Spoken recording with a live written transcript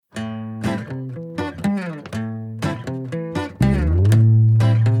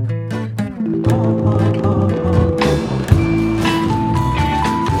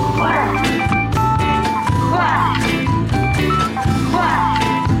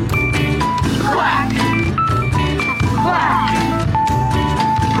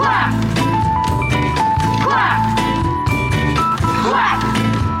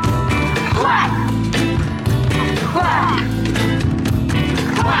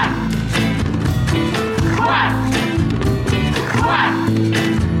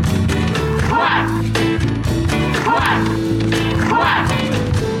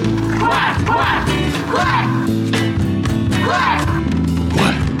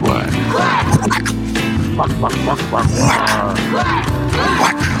I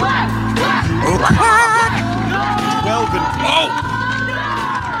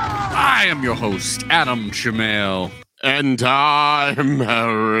am your host, Adam Chamel. And I'm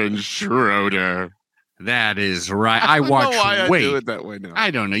Aaron Schroeder. That is right. I don't know why I do it that way now. I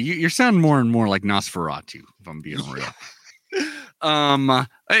don't know. You're sounding more and more like Nosferatu, if I'm being real.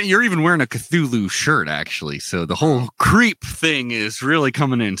 You're even wearing a Cthulhu shirt, actually. So the whole creep thing is really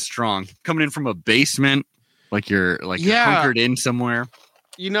coming in strong. Coming in from a basement, you're hunkered in somewhere.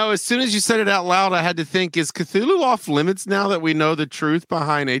 You know, as soon as you said it out loud, I had to think, is Cthulhu off limits now that we know the truth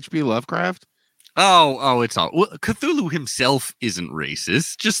behind H.P. Lovecraft? Oh, it's all. Well, Cthulhu himself isn't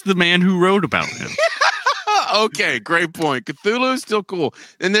racist, just the man who wrote about him. Okay, great point. Cthulhu is still cool.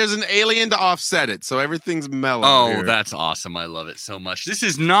 And there's an alien to offset it, so everything's mellow. Oh, here. That's awesome. I love it so much. This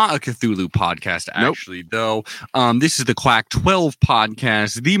is not a Cthulhu podcast, actually, though. This is the Quack 12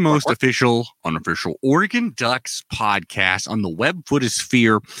 podcast, the most unofficial Oregon Ducks podcast on the web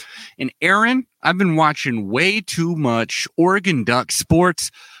footosphere. And Aaron, I've been watching way too much Oregon Duck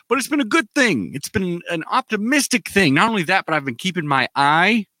sports, but it's been a good thing. It's been an optimistic thing. Not only that, but I've been keeping my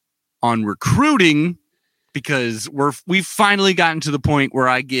eye on recruiting, because we've finally gotten to the point where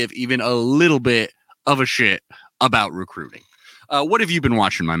I give even a little bit of a shit about recruiting. What have you been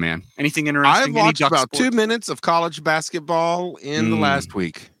watching, my man? Anything interesting? I've watched about 2 minutes of college basketball in the last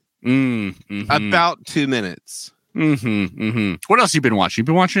week. About 2 minutes. What else you been watching? You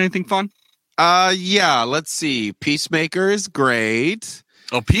been watching anything fun? Yeah, let's see. Peacemaker is great.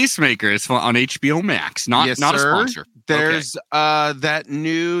 Oh, Peacemaker is fun on HBO Max. Not a sponsor. There's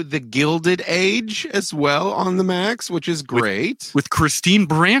The Gilded Age as well on the Max, which is great. With Christine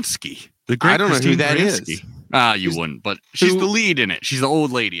Baranski. The great I don't Christine know who that Baranski. is. You wouldn't, but she's the lead in it. She's the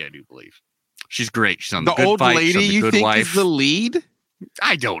old lady, I do believe. She's great. She's on The The Good old Fight. lady you Good think Wife. is the lead?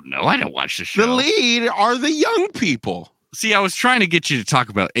 I don't know. I don't watch the show. The lead are the young people. See, I was trying to get you to talk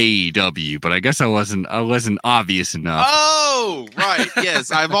about AEW, but I guess I wasn't obvious enough. Oh, right.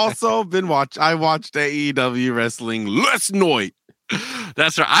 Yes. I've also I watched AEW wrestling last night.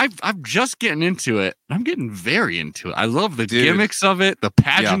 That's right. I'm just getting into it. I'm getting very into it. I love the gimmicks of it, the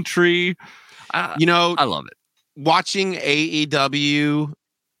pageantry. I love it. Watching AEW.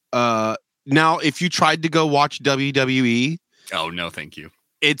 Now, if you tried to go watch WWE. Oh, no, thank you.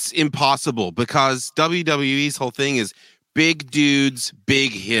 It's impossible because WWE's whole thing is big dudes,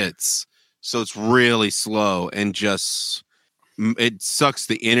 big hits. So it's really slow and just it sucks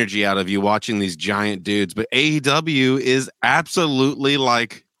the energy out of you watching these giant dudes. But AEW is absolutely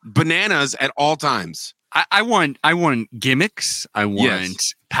like bananas at all times. I want gimmicks. I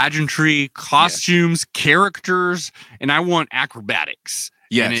want pageantry, costumes, characters, and I want acrobatics.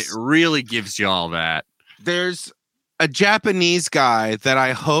 Yes. And it really gives you all that. There's a Japanese guy that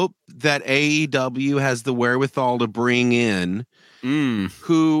I hope that AEW has the wherewithal to bring in,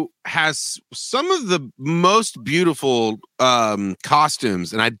 who has some of the most beautiful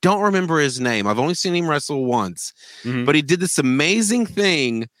costumes, and I don't remember his name. I've only seen him wrestle once, but he did this amazing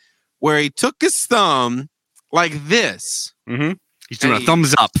thing where he took his thumb like this. He's doing a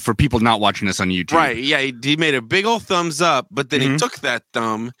thumbs up for people not watching this on YouTube. Right, yeah, he made a big old thumbs up, but then he took that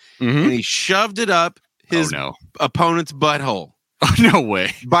thumb and he shoved it up his opponent's butthole. Oh, no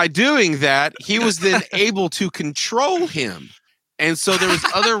way. By doing that, he was then able to control him. And so there was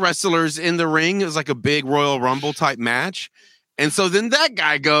other wrestlers in the ring. It was like a big Royal Rumble type match. And so then that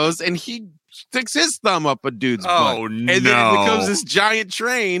guy goes and he sticks his thumb up a dude's butt. And then it becomes this giant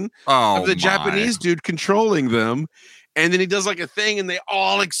train of the Japanese dude controlling them. And then he does like a thing and they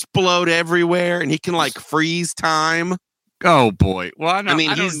all explode everywhere and he can like freeze time. Oh boy! Well,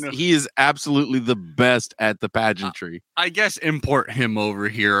 he is absolutely the best at the pageantry. I guess import him over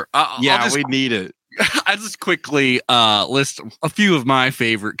here. We need it. I'll just quickly list a few of my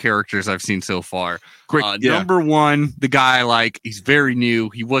favorite characters I've seen so far. Number one, the guy he's very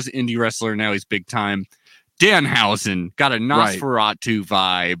new. He was an indie wrestler. Now he's big time. Danhausen got a Nosferatu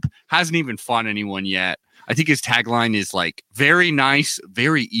vibe. Hasn't even fought anyone yet. I think his tagline is very nice,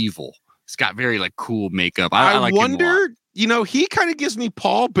 very evil. He's got very cool makeup. I like him a lot. He kind of gives me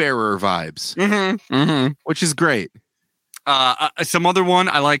Paul Bearer vibes, which is great. Some other one,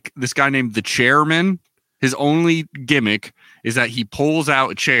 I like this guy named the Chairman. His only gimmick is that he pulls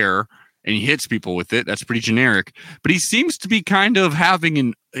out a chair and he hits people with it. That's pretty generic. But he seems to be kind of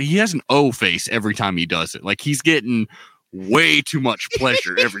he has an O face every time he does it. He's getting way too much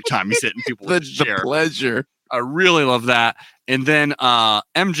pleasure every time he's hitting people with the chair. Pleasure. I really love that. And then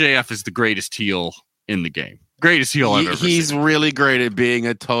MJF is the greatest heel in the game. Greatest heel I've ever seen. He's really great at being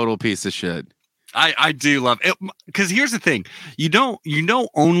a total piece of shit. I do love it because here's the thing: you don't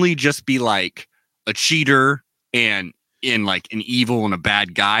only just be a cheater and in like an evil and a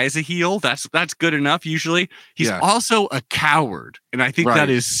bad guy as a heel. That's good enough usually. He's also a coward, and I think that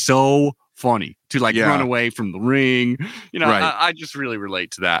is so funny to like run away from the ring. I just really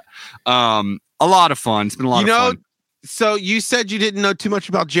relate to that. A lot of fun. It's been a lot of fun. So you said you didn't know too much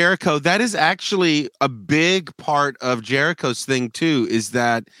about Jericho. That is actually a big part of Jericho's thing too, is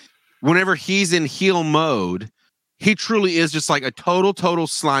that whenever he's in heel mode, he truly is just like a total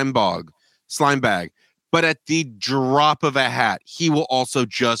slime bag. But at the drop of a hat, he will also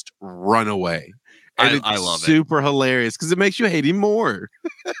just run away. And I love it. Super hilarious because it makes you hate him more.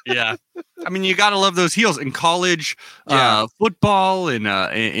 Yeah. I mean, you got to love those heels in college football and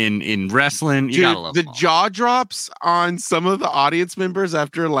in wrestling. You got to love the jaw drops on some of the audience members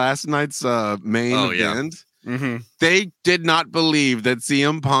after last night's main event. Mm-hmm. They did not believe that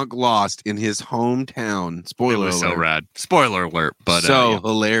CM Punk lost in his hometown. Spoiler alert. So rad. Spoiler alert. But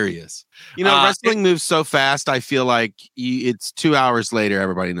hilarious. Wrestling moves so fast. I feel like it's 2 hours later.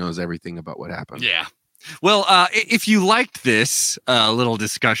 Everybody knows everything about what happened. Yeah. Well, if you liked this little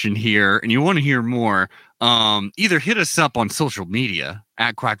discussion here and you want to hear more, either hit us up on social media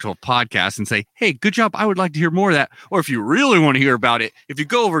at Quack12 Podcast and say, hey, good job. I would like to hear more of that. Or if you really want to hear about it, if you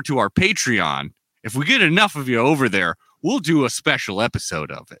go over to our Patreon, if we get enough of you over there, we'll do a special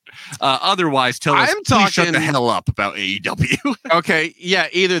episode of it. Otherwise, tell us, please shut the hell up about AEW. Okay, yeah,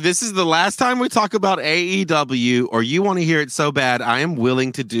 either this is the last time we talk about AEW or you want to hear it so bad, I am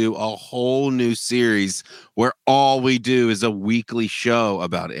willing to do a whole new series where all we do is a weekly show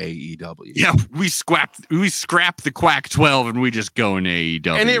about AEW. Yeah, we scrap the Quack 12 and we just go in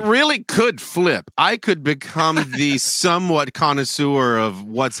AEW. And it really could flip. I could become the somewhat connoisseur of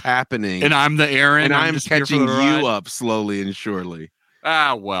what's happening. And I'm the Aaron. And I'm catching you up slowly and surely.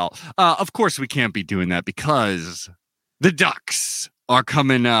 Well, of course we can't be doing that because the Ducks are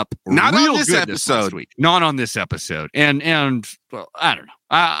coming up. Not on this episode. Not on this episode. And well, I don't know.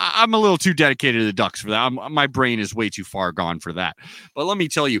 I'm a little too dedicated to the Ducks for that. My brain is way too far gone for that. But let me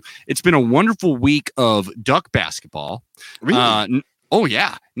tell you, it's been a wonderful week of Duck basketball. Really? Oh,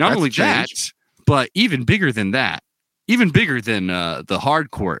 yeah. Not only that, but even bigger than that, even bigger than the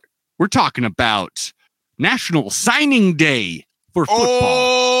hard court, we're talking about National Signing Day for football.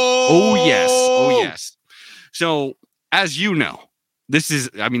 Oh, yes. So, as you know, this is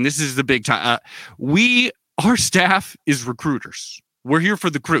the big time. Our staff is recruiters. We're here for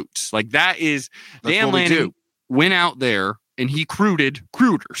the recruits. Like that is Dan Lanning went out there and he recruited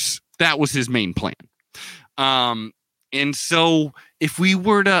recruiters. That was his main plan. And so if we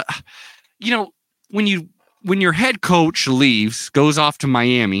were to, when your head coach leaves, goes off to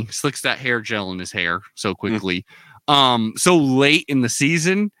Miami, slicks that hair gel in his hair so quickly, so late in the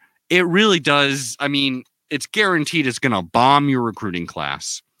season, it really does. I mean, it's guaranteed it's going to bomb your recruiting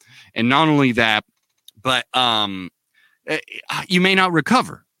class. And not only that, but you may not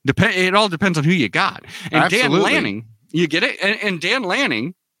recover. It all depends on who you got. And Absolutely. Dan Lanning, you get it? And Dan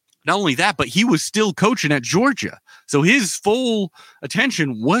Lanning, not only that, but he was still coaching at Georgia. So his full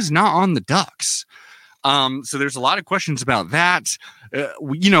attention was not on the Ducks. So there's a lot of questions about that.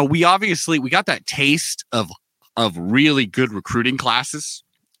 We got that taste of really good recruiting classes,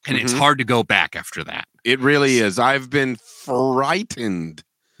 and it's hard to go back after that. It really is. I've been frightened.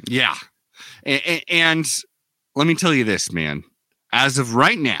 Yeah. And let me tell you this, man. As of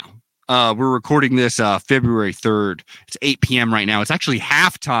right now, we're recording this February 3rd. It's 8 p.m. right now. It's actually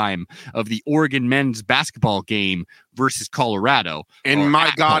halftime of the Oregon men's basketball game versus Colorado. And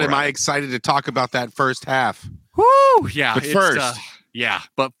my God, Colorado. Am I excited to talk about that first half. Woo! Yeah.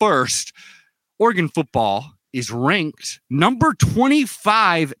 But first, Oregon football is ranked number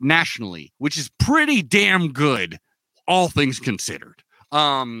 25 nationally, which is pretty damn good, all things considered.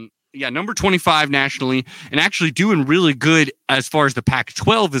 Number 25 nationally, and actually doing really good as far as the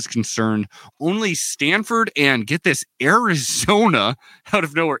Pac-12 is concerned. Only Stanford and, get this, Arizona, out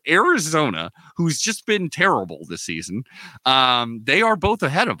of nowhere, who's just been terrible this season. They are both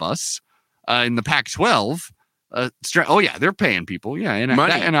ahead of us in the Pac-12. They're paying people. Yeah, and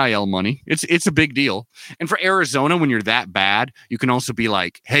that NIL money. It's a big deal. And for Arizona, when you're that bad, you can also be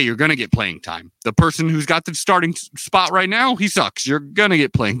like, hey, you're going to get playing time. The person who's got the starting spot right now, he sucks. You're going to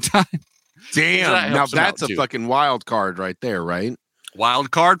get playing time. Damn. Now that's a fucking wild card right there, right?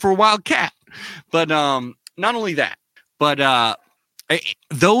 Wild card for a Wildcat. But not only that, but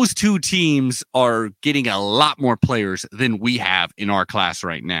those two teams are getting a lot more players than we have in our class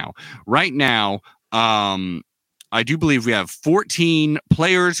right now. Right now, I do believe we have 14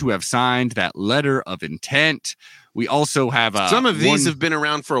 players who have signed that letter of intent. We also have some of these have been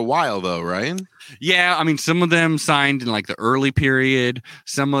around for a while, though, right? Yeah, I mean, some of them signed in like the early period.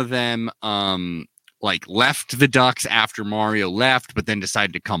 Some of them like left the Ducks after Mario left, but then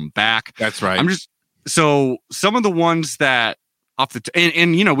decided to come back. That's right. So some of the ones that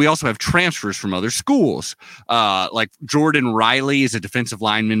and you know, we also have transfers from other schools. Like Jordan Riley is a defensive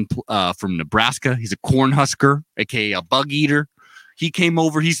lineman from Nebraska. He's a Cornhusker, aka a bug eater. He came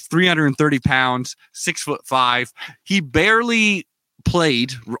over. He's 330 pounds, 6'5". He barely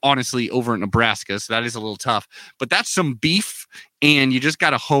played, honestly, over at Nebraska, so that is a little tough. But that's some beef, and you just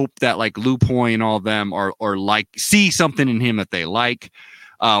got to hope that like Lou Poi and all of them are like see something in him that they like.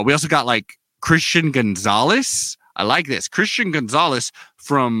 We also got like Christian Gonzalez. I like this. Christian Gonzalez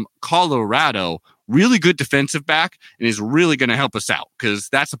from Colorado, really good defensive back, and is really going to help us out because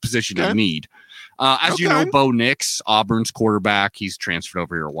that's a position of need. As you know, Bo Nix, Auburn's quarterback, he's transferred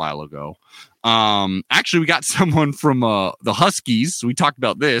over here a while ago. Actually, we got someone from the Huskies. We talked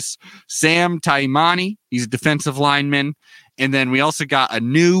about this. Sam Taimani, he's a defensive lineman. And then we also got a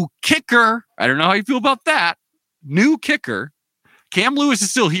new kicker. I don't know how you feel about that. New kicker. Cam Lewis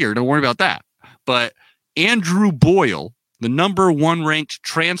is still here. Don't worry about that. But Andrew Boyle, the number 1 ranked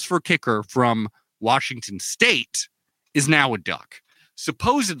transfer kicker from Washington State, is now a Duck.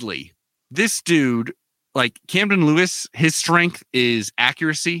 Supposedly, this dude, like Camden Lewis, his strength is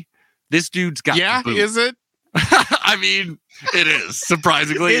accuracy. This dude's got the boot. Is it? I mean, it is.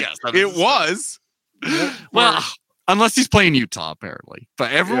 Surprisingly, yes. It was. Well, unless he's playing Utah, apparently.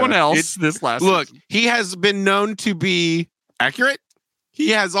 But everyone else this last season. He has been known to be accurate.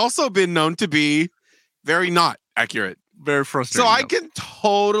 He has also been known to be very not accurate. Very frustrating. So I can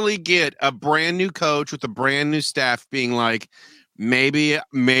totally get a brand new coach with a brand new staff being like, maybe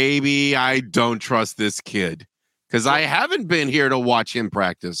I don't trust this kid because I haven't been here to watch him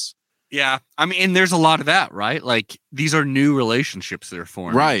practice. Yeah. I mean, and there's a lot of that, right? Like these are new relationships that are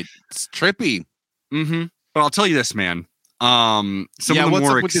forming. Right. It's trippy. Mm-hmm. But I'll tell you this, man. What's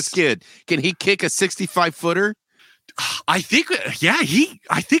up with this kid? Can he kick a 65-footer? I think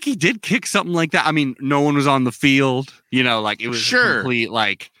he did kick something like that. I mean, no one was on the field, you know, like it was a complete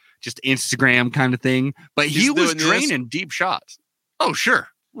like just Instagram kind of thing. But he was draining deep shots. Oh, sure.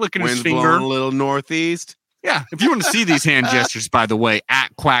 Licking his finger. Blowing a little northeast. Yeah. If you want to see these hand gestures, by the way, at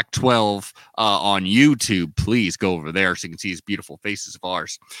Quack12 on YouTube, please go over there so you can see his beautiful faces of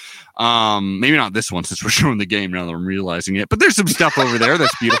ours. Maybe not this one since we're showing the game now that I'm realizing it, but there's some stuff over there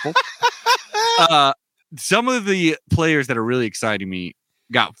that's beautiful. Some of the players that are really exciting me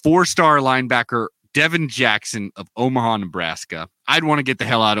got 4-star linebacker Devin Jackson of Omaha, Nebraska. I'd want to get the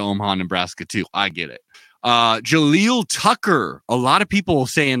hell out of Omaha, Nebraska, too. I get it. Jaleel Tucker. A lot of people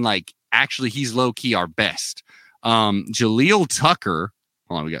saying, like, actually, he's low-key our best. Jaleel Tucker.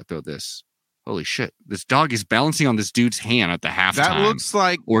 Hold on, we got to throw this. Holy shit. This dog is balancing on this dude's hand at the halftime. That looks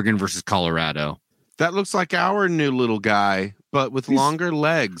like Oregon versus Colorado. That looks like our new little guy, but with longer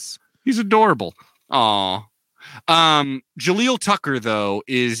legs. He's adorable. Aw. Jaleel Tucker, though,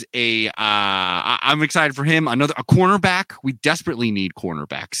 is I'm excited for him. A cornerback. We desperately need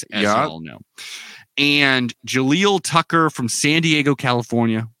cornerbacks, as you all know. And Jaleel Tucker from San Diego,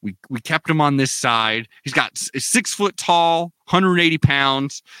 California. We kept him on this side. He's got 6 foot tall, 180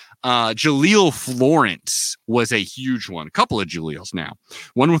 pounds. Jaleel Florence was a huge one. A couple of Jaleels now.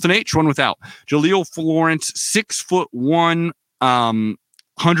 One with an H, one without. Jaleel Florence, 6'1",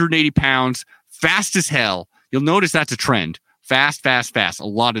 180 pounds, fast as hell. You'll notice that's a trend. Fast. A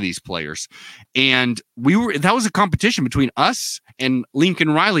lot of these players. And that was a competition between us and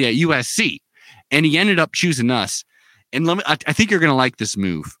Lincoln Riley at USC. And he ended up choosing us. And I think you're going to like this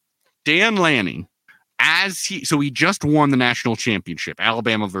move. Dan Lanning, he just won the national championship,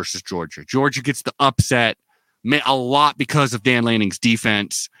 Alabama versus Georgia. Georgia gets the upset a lot because of Dan Lanning's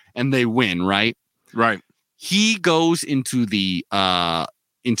defense, and they win, right? Right. He goes into the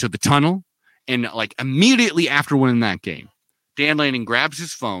tunnel, and like immediately after winning that game, Dan Lanning grabs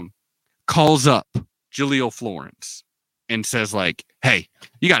his phone, calls up Jaleel Florence, and says like, "Hey,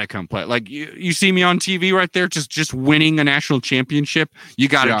 you got to come play. Like you see me on TV right there, just winning a national championship. You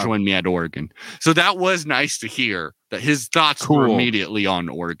got to join me at Oregon." So that was nice to hear that his thoughts were immediately on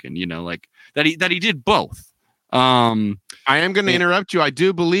Oregon. You know, like that he did both. I am going to interrupt you. I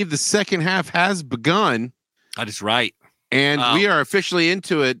do believe the second half has begun. That is right, and we are officially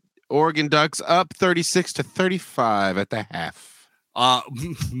into it. Oregon Ducks up 36-35 at the half.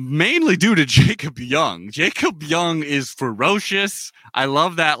 Mainly due to Jacob Young. Jacob Young is ferocious. I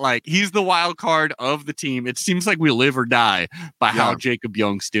love that. Like he's the wild card of the team. It seems like we live or die by how Jacob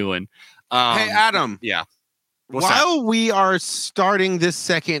Young's doing. Hey, Adam. Yeah. While we are starting this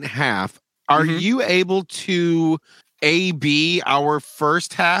second half, are you able to AB our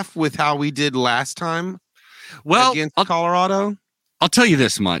first half with how we did last time? Well, against Colorado? I'll tell you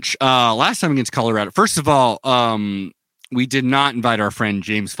this much. Last time against Colorado, first of all, we did not invite our friend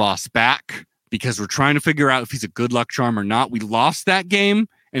James Voss back because we're trying to figure out if he's a good luck charm or not. We lost that game,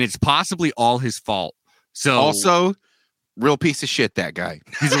 and it's possibly all his fault. So also, real piece of shit, that guy.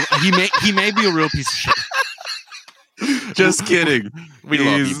 He may be a real piece of shit. Just kidding. We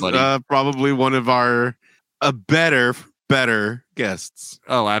love you, buddy. Probably one of our better guests.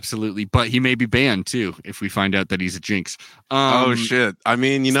 Oh, absolutely. But he may be banned too if we find out that he's a jinx. Oh shit. I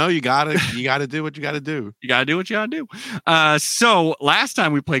mean, you gotta do what you gotta do. You gotta do what you gotta do. So last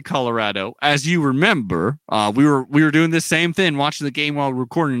time we played Colorado, as you remember, we were doing the same thing, watching the game while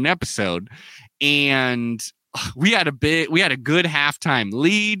recording an episode, and we had a good halftime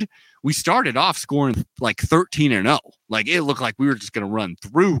lead. We started off scoring like 13-0. Like it looked like we were just going to run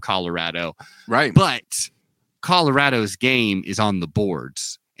through Colorado. Right. But Colorado's game is on the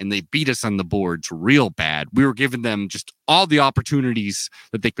boards, and they beat us on the boards real bad. We were giving them just all the opportunities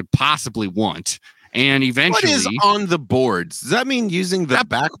that they could possibly want. And eventually... What is on the boards? Does that mean using the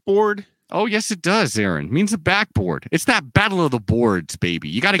backboard? Oh, yes, it does, Aaron. It means the backboard. It's that battle of the boards, baby.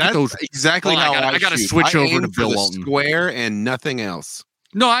 You got to get those... Exactly how I got to switch over to Bill Walton. Square and nothing else.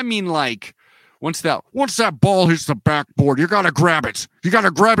 No, I mean like once that ball hits the backboard, you gotta grab it. You gotta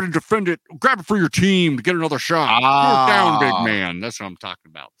grab it and defend it. Grab it for your team to get another shot. You're down, big man. That's what I'm talking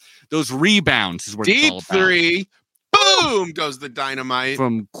about. Those rebounds is what it's all about. Deep three, boom goes the dynamite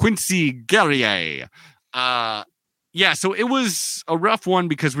from Quincy Guerrier. Yeah, so it was a rough one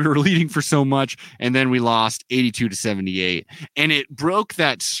because we were leading for so much, and then we lost 82-78, and it broke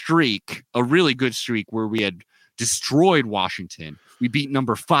that streak, a really good streak where we had destroyed Washington. We beat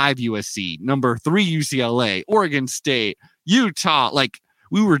number 5 USC, number 3 UCLA, Oregon State, Utah. Like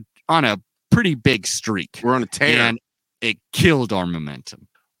we were on a pretty big streak. We're on a tear. And it killed our momentum.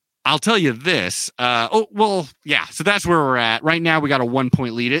 I'll tell you this. So that's where we're at. Right now we got a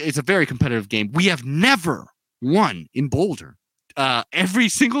 1-point lead. It's a very competitive game. We have never won in Boulder. Every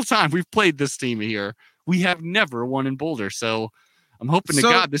single time we've played this team here, we have never won in Boulder. So I'm hoping to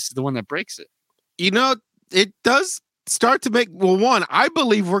God this is the one that breaks it. It does start to make one. I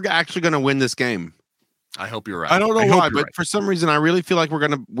believe we're actually going to win this game. I hope you're right. I don't know why, but for some reason, I really feel like we're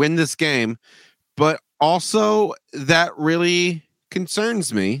going to win this game. But also, that really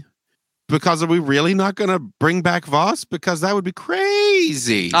concerns me because are we really not going to bring back Voss? Because that would be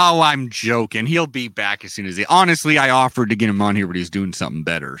crazy. Oh, I'm joking. He'll be back as soon as honestly, I offered to get him on here, but he's doing something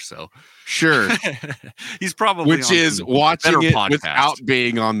better. So sure. He's probably which is watching it podcast without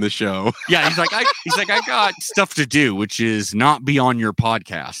being on the show. Yeah, he's like I got stuff to do, which is not be on your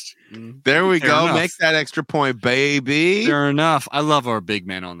podcast. There we go. Enough. Make that extra point, baby. Fair enough. I love our big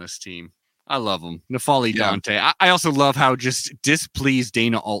men on this team. I love him. Nafali Dante. I also love how just displeased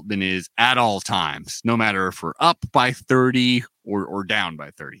Dana Altman is at all times, no matter if we're up by 30 or down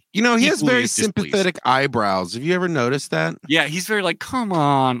by 30. He has very sympathetic eyebrows. Have you ever noticed that? Yeah, he's very like, come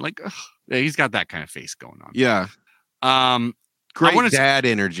on. Like, ugh. Yeah, he's got that kind of face going on. Yeah. Great dad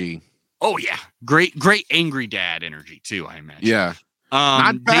energy. Oh, yeah. Great angry dad energy, too, I imagine. Yeah.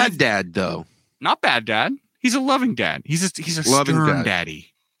 Not bad dad, though. Not bad dad. He's a loving dad. He's a loving stern daddy.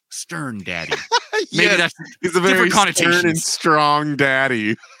 Stern daddy. Maybe that's he's a very stern and strong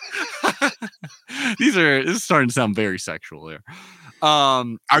daddy. This is starting to sound very sexual there.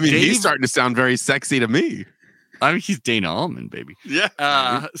 He's starting to sound very sexy to me. I mean, he's Dana Altman, baby.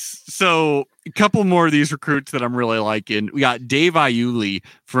 Yeah. So a couple more of these recruits that I'm really liking. We got Dave Iuli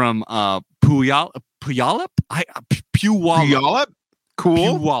from Puyallup.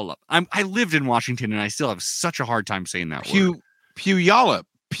 Cool. Puyallup. I lived in Washington, and I still have such a hard time saying that word. Puyallup.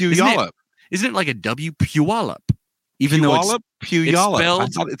 Isn't it like a W? Puyallup. Even though it's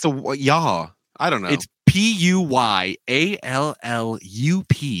Puyallup. It's a yaw. I don't know. It's Puyallup,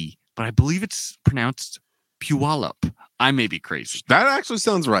 but I believe it's pronounced Puyallup. I may be crazy. That actually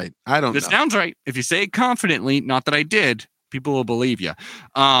sounds right. I don't know. It sounds right. If you say it confidently, not that I did, people will believe you.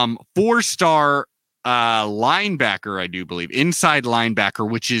 4-star linebacker, I do believe. Inside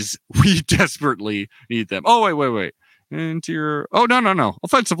linebacker, which is we desperately need them. Oh, wait. Interior. Oh, no.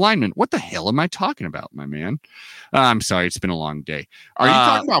 Offensive lineman. What the hell am I talking about, my man? I'm sorry. It's been a long day. Are you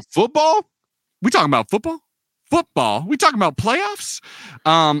talking about football? We talking about football? We talking about playoffs?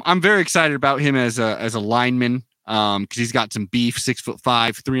 I'm very excited about him as a lineman because he's got some beef.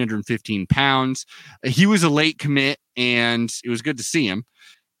 6'5", 315 pounds. He was a late commit, and it was good to see him.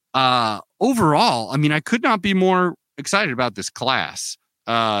 Overall, I mean, I could not be more excited about this class.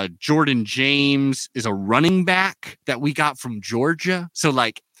 Jordan James is a running back that we got from Georgia. So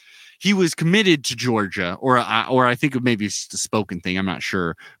like he was committed to Georgia or I think maybe it's the spoken thing. I'm not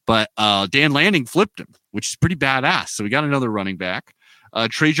sure, but Dan Lanning flipped him which is pretty badass. So we got another running back.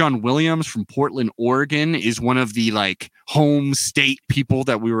 Trajan Williams from Portland, Oregon is one of the like home state people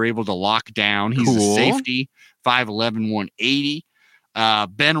that we were able to lock down. He's a safety, 5'11", 180.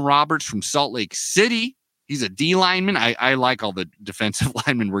 Ben Roberts from Salt Lake City. He's a D lineman. I like all the defensive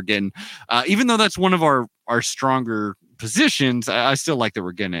linemen we're getting. Even though that's one of our stronger positions, I still like that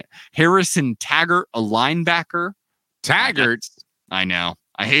we're getting it. Harrison Taggart, a linebacker. Taggart? I know.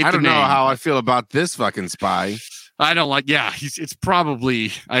 I hate I the don't name. know how I feel about this fucking spy. I don't like, it's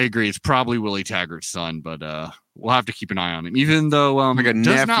probably, I agree, it's probably Willie Taggart's son, but we'll have to keep an eye on him, even though like a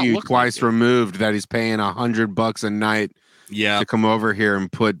nephew twice like removed that he's paying $100 a night to come over here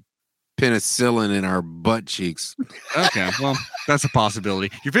and put penicillin in our butt cheeks. Okay, well, that's a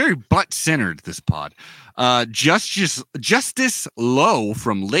possibility. You're very butt-centered, this pod. Justice Lowe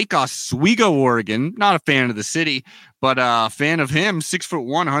from Lake Oswego, Oregon. Not a fan of the city, but a fan of him. 6'1",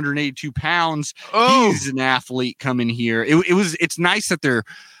 182 pounds. Oh. He's an athlete coming here. It's nice that they're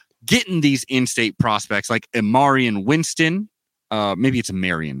getting these in-state prospects like Amarian Winston. Maybe it's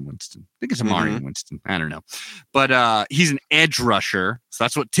Amarian Winston. I think it's Amarian Winston. I don't know. But he's an edge rusher. So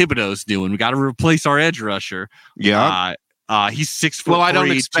that's what Thibodeau's doing. We got to replace our edge rusher. Yeah. He's 6'3". Well, I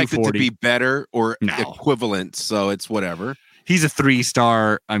don't expect it to be better or No. equivalent, so it's whatever. He's a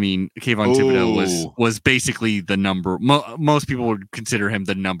 3-star. I mean, Kayvon Thibodeau was basically the number. Most people would consider him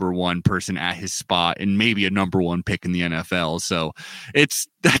the number one person at his spot, and maybe a number one pick in the NFL. So that's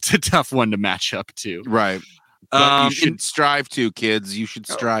a tough one to match up to. Right. But you should strive to, kids. You should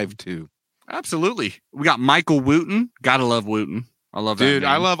strive to. Absolutely. We got Michael Wooten. Gotta love Wooten. I love that. Dude,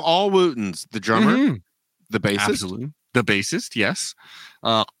 name. I love all Wootens. The drummer, the bassist. Absolutely. The bassist, yes.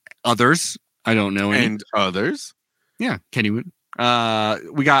 Others, I don't know any. And others. Yeah, Kenny Wooten.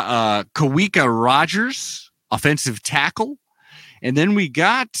 We got Kawika Rogers, offensive tackle. And then we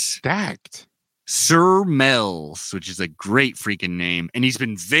got Stacked. Sir Mells, which is a great freaking name. And he's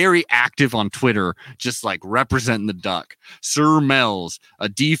been very active on Twitter, just like representing the Duck. Sir Mells, a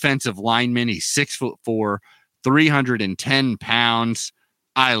defensive lineman. He's 6'4", 310 pounds.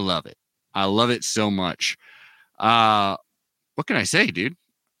 I love it. I love it so much. What can I say, dude?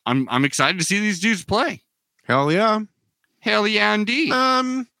 I'm excited to see these dudes play. Hell yeah. Hell yeah, indeed.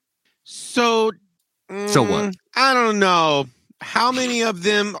 So what? I don't know. How many of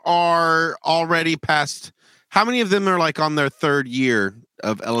them are already past? How many of them are like on their third year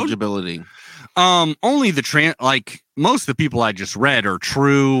of eligibility? Only the like most of the people I just read are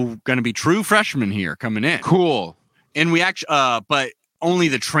going to be true freshmen here coming in. Cool. And we actually, but only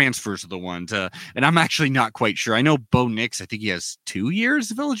the transfers are the ones. And I'm actually not quite sure. I know Bo Nix, I think he has 2 years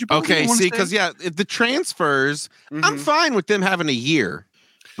of eligibility. Okay, see, because if the transfers, I'm fine with them having a year,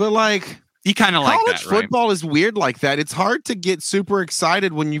 but like. You kind of like that, right? College football is weird like that. It's hard to get super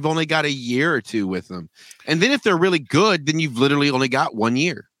excited when you've only got a year or two with them. And then if they're really good, then you've literally only got 1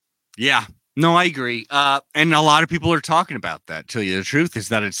 year. Yeah. No, I agree. And a lot of people are talking about that. Tell you the truth is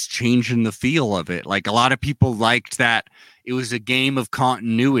that it's changing the feel of it. Like a lot of people liked that it was a game of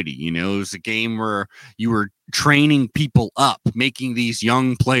continuity. You know, it was a game where you were training people up, making these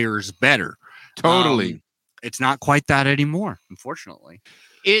young players better. Totally. It's not quite that anymore, unfortunately.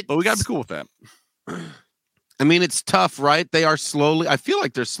 But we got to be cool with that. I mean, it's tough, right? I feel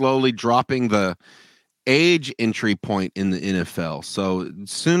like they're slowly dropping the age entry point in the NFL. So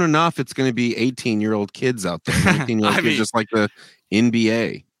soon enough, it's going to be 18-year-old kids out there. 18-year-old kids, just like the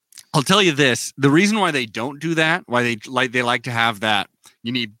NBA. I'll tell you this. The reason why they don't do that, why they like to have that,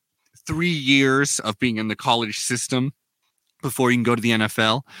 you need 3 years of being in the college system before you can go to the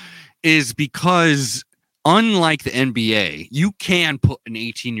NFL, is because unlike the NBA, you can put an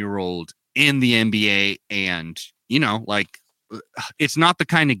 18-year-old in the NBA and, you know, like it's not the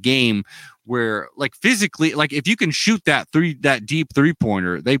kind of game where like physically, like if you can shoot that deep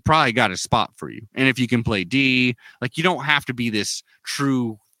 3-pointer, they probably got a spot for you. And if you can play D, like you don't have to be this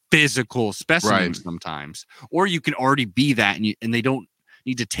true physical specimen sometimes, or you can already be that and they don't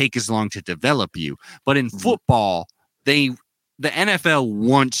need to take as long to develop you. But in football, the NFL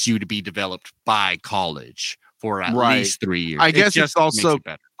wants you to be developed by college for at least 3 years. I guess it's also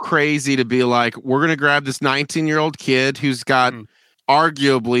crazy to be like, we're going to grab this 19-year-old kid who's got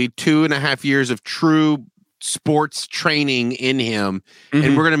arguably 2.5 years of true sports training in him,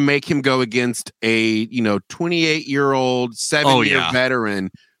 and we're going to make him go against a 28-year-old 7-year veteran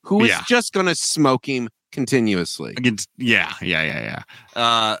who is just going to smoke him continuously. And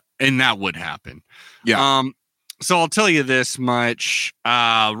that would happen. Yeah. So I'll tell you this much.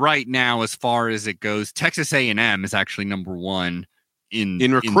 Right now, as far as it goes, Texas A&M is actually number one in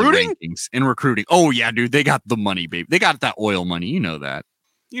recruiting. In recruiting. Oh yeah, dude, they got the money, baby. They got that oil money. You know that,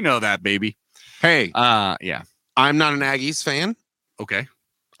 baby. Hey, Yeah. I'm not an Aggies fan. Okay.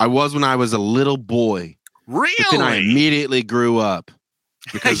 I was when I was a little boy. Really? But then I immediately grew up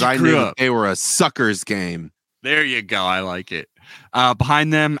because I knew that they were a suckers game. There you go. I like it.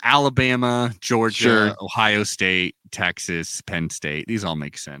 Behind them, Alabama, Georgia, Ohio State, Texas, Penn State. These all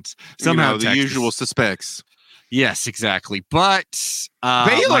make sense. Somehow the usual suspects. Yes, exactly. But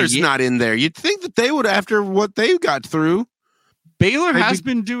Baylor's not in there. You'd think that they would, after what they got through. Baylor has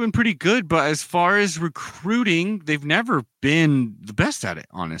been doing pretty good, but as far as recruiting, they've never been the best at it,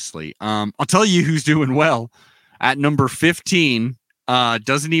 honestly. I'll tell you who's doing well. At number 15,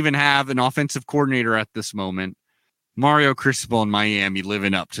 doesn't even have an offensive coordinator at this moment. Mario Cristobal in Miami,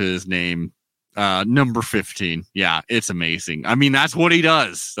 living up to his name. Number 15. Yeah, it's amazing. I mean, that's what he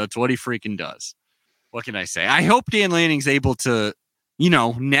does. That's what he freaking does. What can I say? I hope Dan Lanning's able to,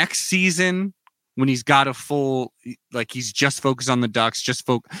 next season, when he's got a full, he's just focused on the Ducks,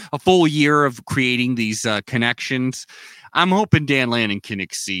 a full year of creating these connections. I'm hoping Dan Lanning can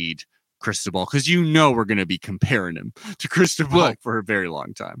exceed Cristobal, because we're going to be comparing him to Cristobal for a very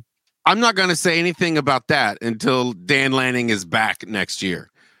long time. I'm not going to say anything about that until Dan Lanning is back next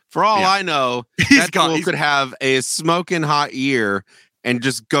year. For all I know, that fool could have a smoking hot year and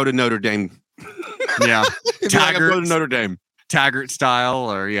just go to Notre Dame. Yeah. Taggart, go to Notre Dame. Taggart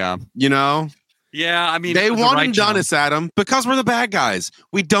style, or Yeah, I mean, they want and done us, Adam, because we're the bad guys.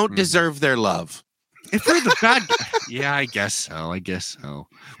 We don't deserve their love. If we're the bad guys, yeah, I guess so.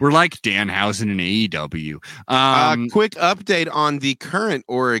 We're like Danhausen in AEW. Quick update on the current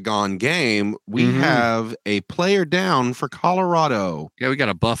Oregon game. We have a player down for Colorado. Yeah, we got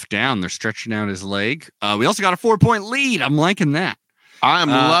a buff down. They're stretching out his leg. We also got a 4-point lead. I'm liking that. I'm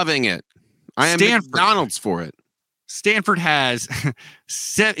loving it. I am McDonald's for it. Stanford is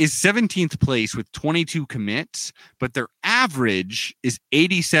 17th place with 22 commits, but their average is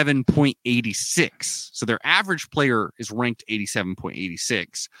 87.86. So their average player is ranked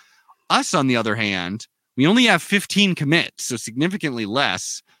 87.86. Us, on the other hand, we only have 15 commits, so significantly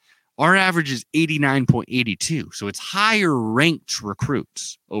less. Our average is 89.82. So it's higher ranked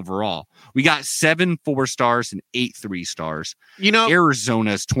recruits overall. We got 7 4-stars and 8 3-stars.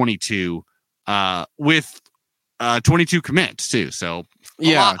 Arizona's 22 with 22 commits too. So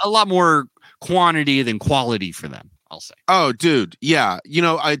a lot more quantity than quality for them, I'll say. Oh, dude. Yeah.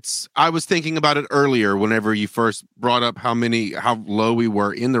 I was thinking about it earlier whenever you first brought up how low we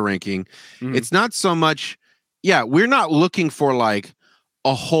were in the ranking. Mm-hmm. It's not so much. Yeah. We're not looking for like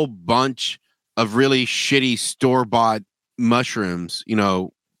a whole bunch of really shitty store-bought mushrooms.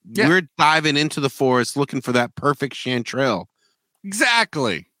 We're diving into the forest looking for that perfect chanterelle.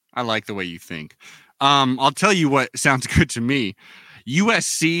 Exactly. I like the way you think. I'll tell you what sounds good to me.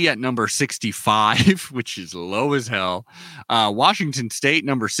 USC at number 65, which is low as hell. Washington State,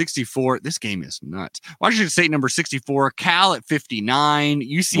 number 64. This game is nuts. Washington State, number 64. Cal at 59.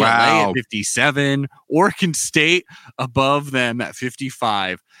 UCLA at 57. Oregon State above them at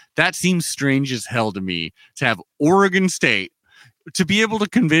 55. That seems strange as hell to me, to have Oregon State to be able to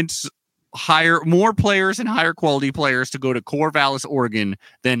convince more players and higher quality players to go to Corvallis, Oregon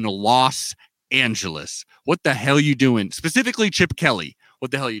than Los Angeles. What the hell you doing? Specifically Chip Kelly.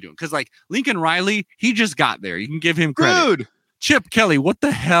 What the hell are you doing? Because Lincoln Riley, he just got there. You can give him credit. Dude. Chip Kelly, what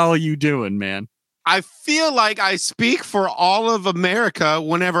the hell are you doing, man? I feel like I speak for all of America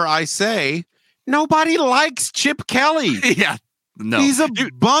whenever I say nobody likes Chip Kelly. Yeah. No. He's a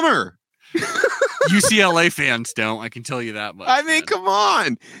bummer. UCLA fans don't. I can tell you that much. I mean, come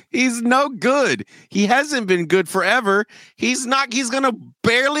on. He's no good. He hasn't been good forever. He's going to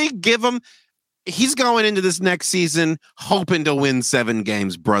barely give him. He's going into this next season hoping to win 7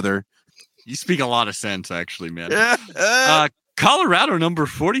 games, brother. You speak a lot of sense, actually, man. Colorado, number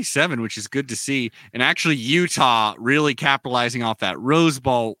 47, which is good to see. And actually, Utah really capitalizing off that Rose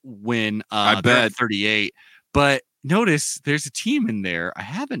Bowl win. I bet. 38. But notice there's a team in there I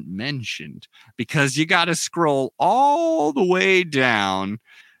haven't mentioned, because you got to scroll all the way down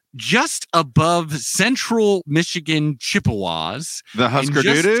just above Central Michigan Chippewas. The Husker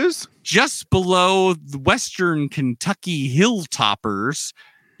Doo-Doos? Just below the Western Kentucky Hilltoppers,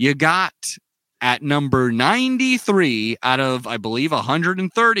 you got at number 93 out of, I believe,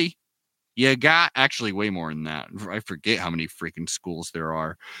 130. You got actually way more than that. I forget how many freaking schools there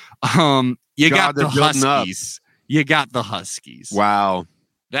are. You got the Huskies. You got the Huskies. Wow.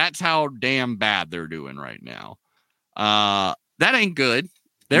 That's how damn bad they're doing right now. That ain't good.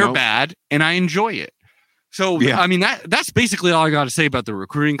 They're bad, and I enjoy it. So, I mean, that's basically all I got to say about the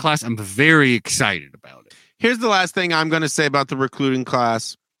recruiting class. I'm very excited about it. Here's the last thing I'm going to say about the recruiting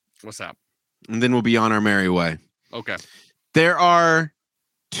class. What's that? And then we'll be on our merry way. Okay. There are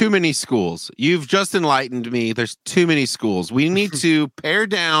too many schools. You've just enlightened me. There's too many schools. We need to pare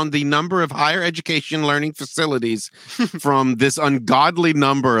down the number of higher education learning facilities from this ungodly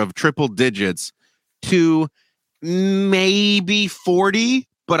number of triple digits to maybe 40,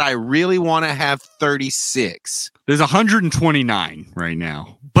 but I really want to have 36. There's 129 right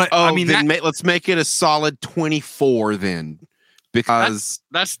now. But I mean, then let's make it a solid 24 then. Because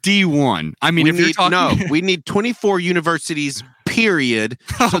that's D1. I mean, we need 24 universities, period.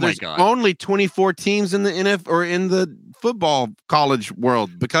 So there's only 24 teams in the NF or in the football college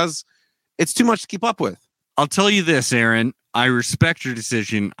world because it's too much to keep up with. I'll tell you this, Aaron. I respect your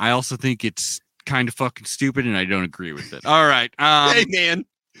decision. I also think it's kind of fucking stupid, and I don't agree with it. All right. Hey, man.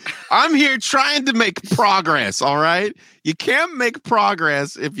 I'm here trying to make progress, all right? You can't make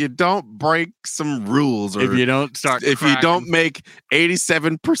progress if you don't break some rules or if you don't you don't make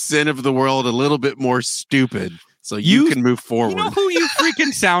 87% of the world a little bit more stupid so you can move forward. You know who you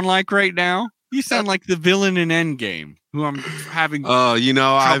freaking sound like right now? You sound like the villain in Endgame, who I'm having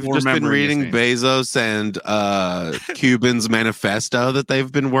I've just been reading Bezos and Cuban's manifesto that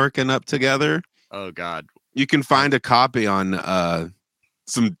they've been working up together. Oh, God. You can find a copy on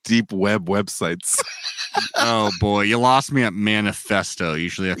some deep web websites. Oh boy, you lost me at manifesto.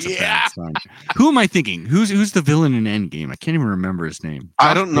 Usually that's a bad sign. Who am I thinking? Who's the villain in Endgame? I can't even remember his name.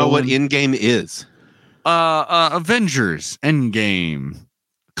 I don't know what Endgame is. Avengers Endgame.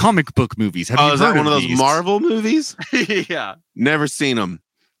 Comic book movies. Have you heard is that one of those these? Marvel movies? Yeah. Never seen them.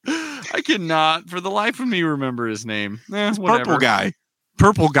 I cannot for the life of me remember his name. Purple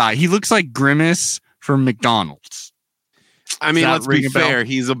guy. He looks like Grimace from McDonald's. I mean, let's be fair.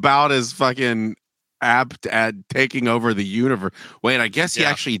 He's about as fucking apt at taking over the universe. Wait, I guess he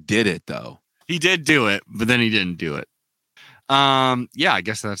actually did it, though. He did do it, but then he didn't do it. I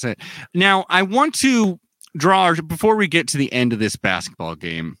guess that's it. Now, I want to before we get to the end of this basketball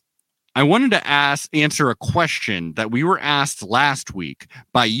game, I wanted to answer a question that we were asked last week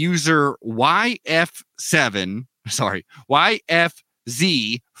by user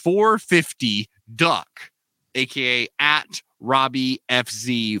YFZ450 Duck, aka at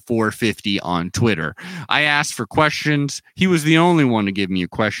RobbieFZ450 on Twitter. I asked for questions. He was the only one to give me a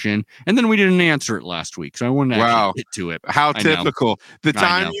question, and then we didn't answer it last week, so I wanted to actually get to it. How typical. The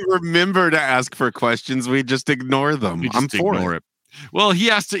time you remember to ask for questions, we just ignore them. I'm for it. Well, he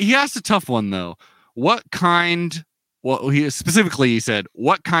asked a tough one, though. He said,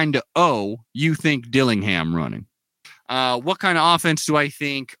 what kind of O you think Dillingham running? What kind of offense do I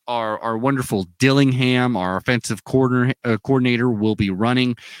think our wonderful Dillingham, our offensive coordinator, will be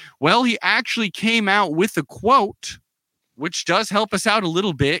running? Well, he actually came out with a quote, which does help us out a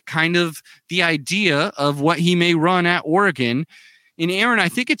little bit, kind of the idea of what he may run at Oregon. And Aaron, I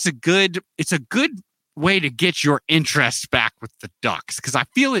think it's a good way to get your interest back with the Ducks, because I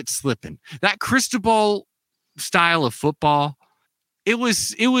feel it's slipping. That Cristobal style of football, it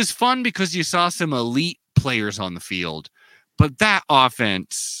was fun because you saw some elite players on the field, but that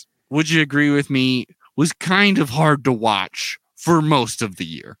offense, would you agree with me, was kind of hard to watch for most of the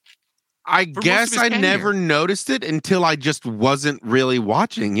year. I guess I never noticed it until I just wasn't really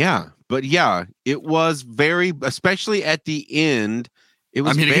watching. Yeah. But yeah, it was very, especially at the end, it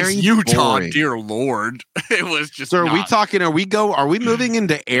was very Utah, boring. Dear Lord. It was just So are we moving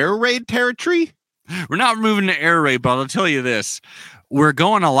into air raid territory? We're not moving to air raid, but I'll tell you this. We're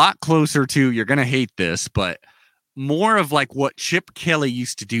going a lot closer to, you're going to hate this, but more of like what Chip Kelly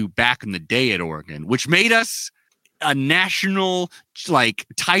used to do back in the day at Oregon, which made us a national like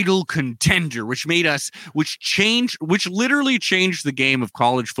title contender, which literally changed the game of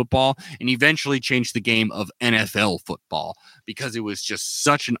college football and eventually changed the game of NFL football, because it was just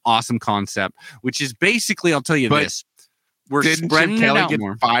such an awesome concept, which is basically, I'll tell you this. Didn't Chip Kelly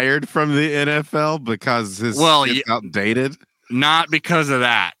get fired from the NFL because his shit's outdated? Not because of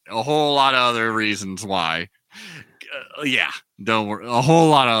that. A whole lot of other reasons why. Don't worry. A whole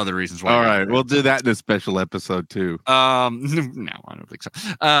lot of other reasons why. All right, we'll do that in a special episode too. No, I don't think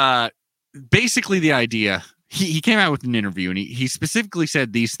so. Basically, the idea, he came out with an interview and he specifically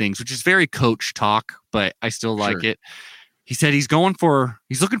said these things, which is very coach talk, but I still like it. He said he's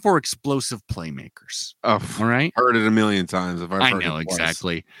looking for explosive playmakers. Oh, all right. Heard it a million times. I know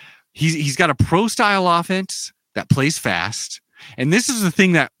exactly. He's got a pro style offense that plays fast. And this is the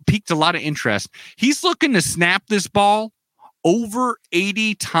thing that piqued a lot of interest. He's looking to snap this ball over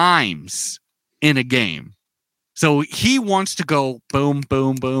 80 times in a game. So he wants to go boom,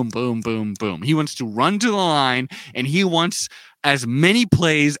 boom, boom, boom, boom, boom. He wants to run to the line, and he wants as many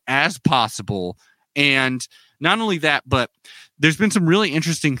plays as possible. And not only that, but there's been some really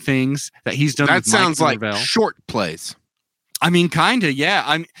interesting things that he's done. That sounds like short plays. I mean, kind of,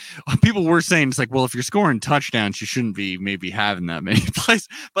 yeah. People were saying it's like, well, if you're scoring touchdowns, you shouldn't be maybe having that many plays.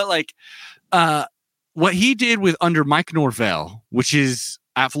 But like, what he did with under Mike Norvell, which is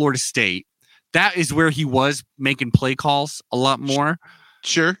at Florida State, that is where he was making play calls a lot more.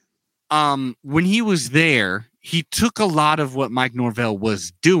 Sure. When he was there, he took a lot of what Mike Norvell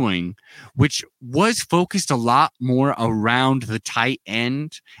was doing, which was focused a lot more around the tight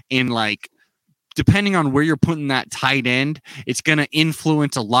end and like. Depending on where you're putting that tight end, it's going to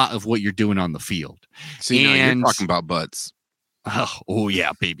influence a lot of what you're doing on the field. See, now you're talking about butts. Oh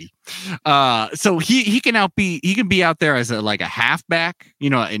yeah, baby. So he can be out there as a halfback,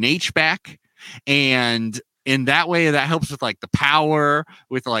 an H back, and in that way that helps with like the power,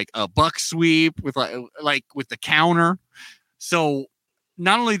 with like a buck sweep, with like with the counter. So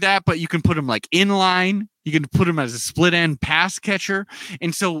not only that, but you can put him like in line. You can put him as a split end pass catcher,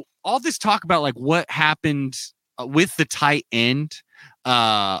 and so. All this talk about like what happened with the tight end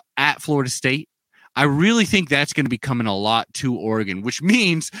at Florida State, I really think that's going to be coming a lot to Oregon, which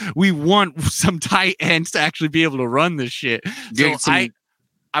means we want some tight ends to actually be able to run this shit. So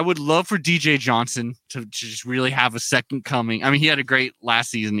I would love for DJ Johnson to just really have a second coming. I mean, he had a great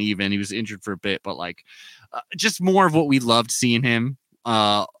last season even. He was injured for a bit, but like just more of what we loved seeing him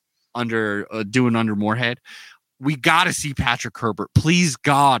doing under Moorhead. We got to see Patrick Herbert. Please,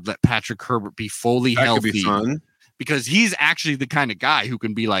 God, let Patrick Herbert be fully healthy. Could be fun. Because he's actually the kind of guy who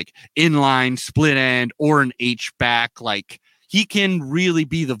can be like inline, split end, or an H back. Like he can really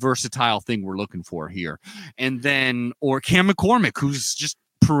be the versatile thing we're looking for here. And then, or Cam McCormick, who's just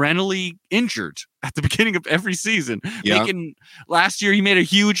perennially injured at the beginning of every season. Yeah. Last year, he made a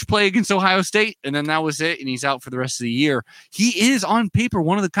huge play against Ohio State, and then that was it, and he's out for the rest of the year. He is, on paper,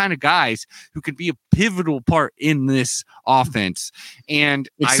 one of the kind of guys who can be a pivotal part in this offense. And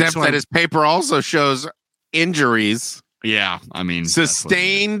except that his paper also shows injuries. Yeah, I mean,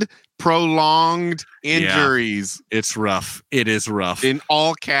 sustained, prolonged injuries. Yeah, it's rough. It is rough. In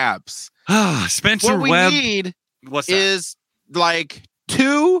all caps. Spencer Webb. What we need is like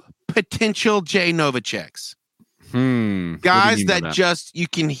 2 potential Jay Novaceks. Guys that just you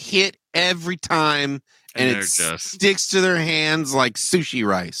can hit every time and it sticks to their hands like sushi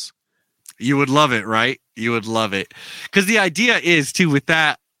rice. You would love it, right? You would love it. Because the idea is, too, with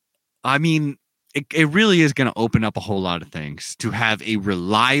that, I mean, it really is going to open up a whole lot of things to have a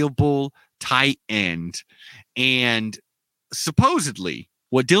reliable tight end. And supposedly,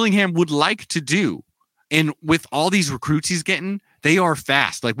 what Dillingham would like to do, and with all these recruits he's getting, they are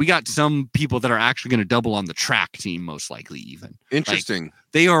fast. Like, we got some people that are actually going to double on the track team, most likely even. Interesting.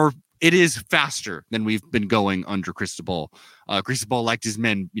 Like, it is faster than we've been going under Cristobal. Cristobal liked his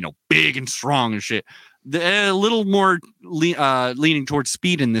men, big and strong and shit. A little more leaning towards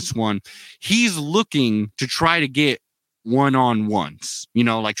speed in this one. He's looking to try to get one-on-ones,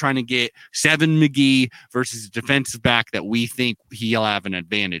 like trying to get Seven McGee versus a defensive back that we think he'll have an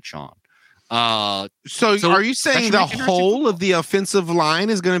advantage on. So are you saying the whole of the offensive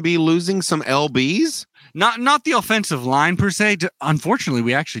line is going to be losing some LBs? Not the offensive line per se. Unfortunately,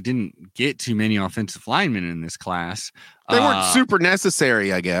 we actually didn't get too many offensive linemen in this class. They weren't super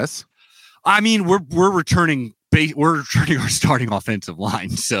necessary, I guess. I mean, we're returning our starting offensive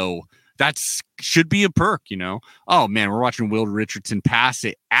line, so that's should be a perk, Oh man, we're watching Will Richardson pass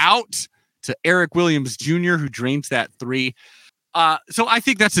it out to Eric Williams Jr., who drains that 3. So I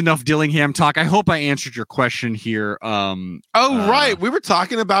think that's enough Dillingham talk. I hope I answered your question here. Right. We were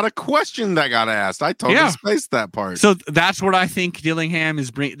talking about a question that got asked. I totally spaced that part. So that's what I think Dillingham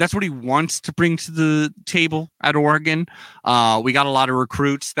is that's what he wants to bring to the table at Oregon. We got a lot of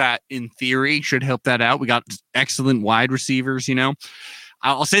recruits that in theory should help that out. We got excellent wide receivers,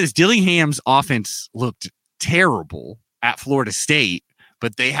 I'll say this, Dillingham's offense looked terrible at Florida State,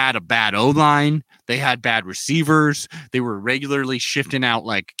 but they had a bad O-line. They had bad receivers. They were regularly shifting out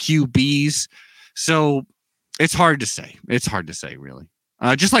like QBs. So it's hard to say. It's hard to say, really.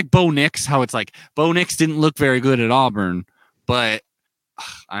 Just like Bo Nix, how it's like Bo Nix didn't look very good at Auburn, but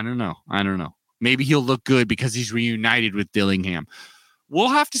I don't know. Maybe he'll look good because he's reunited with Dillingham. We'll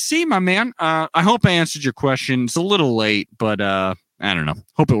have to see, my man. I hope I answered your question. It's a little late, but I don't know.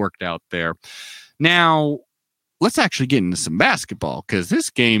 Hope it worked out there. Now, let's actually get into some basketball because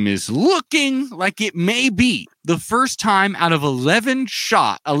this game is looking like it may be the first time out of 11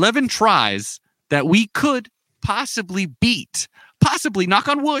 tries that we could possibly beat, knock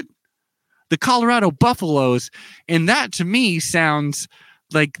on wood, the Colorado Buffaloes. And that to me sounds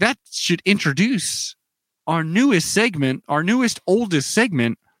like that should introduce our newest oldest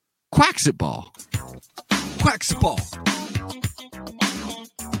segment, Quacksitball. Quacksitball.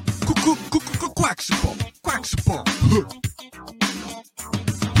 Quacksitball.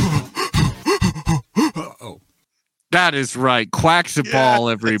 That is right.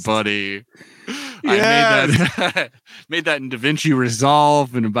 Quaxaball, everybody. Yes. I made that in DaVinci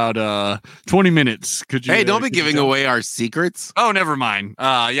Resolve in about 20 minutes. Could you? Hey, don't be giving away our secrets. Oh, never mind.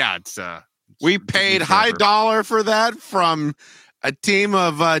 Yeah, it's we paid high dollar for that from a team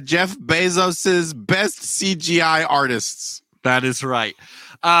of Jeff Bezos's best CGI artists. That is right.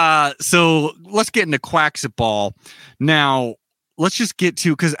 So let's get into Quaxaball. Now, let's just get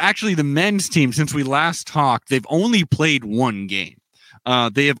to, because actually the men's team, since we last talked, they've only played one game.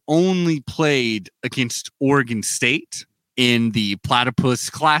 They have only played against Oregon State in the Platypus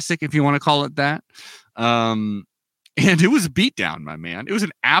Classic, if you want to call it that. And it was a beatdown, my man. It was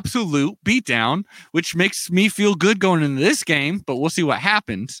an absolute beatdown, which makes me feel good going into this game, but we'll see what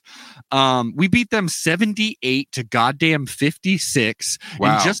happens. We beat them 78 to goddamn 56.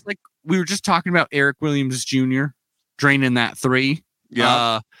 Wow. And just like we were just talking about Eric Williams Jr. draining that three.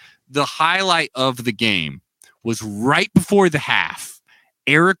 Yeah. The highlight of the game was right before the half.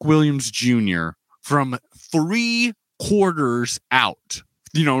 Eric Williams Jr. from 3 quarters out.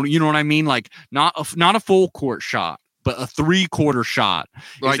 You know what I mean? Like not a full court shot, but a 3-quarter shot.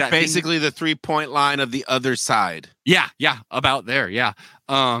 Like basically the 3-point line of the other side. Yeah, about there. Yeah.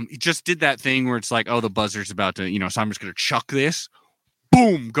 He just did that thing where it's like, oh, the buzzer's about to, so I'm just gonna chuck this.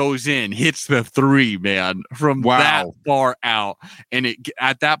 Boom, goes in, hits the 3, man, from that far out. And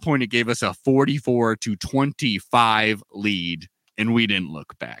at that point, it gave us a 44-25 lead, and we didn't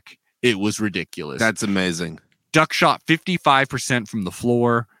look back. It was ridiculous. That's amazing. Duck shot 55% from the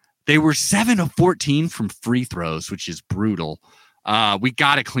floor. They were 7 of 14 from free throws, which is brutal. We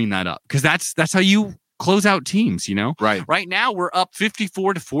got to clean that up because that's how you close out teams, Right. Right now, we're up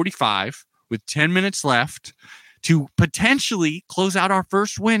 54-45 with 10 minutes left to potentially close out our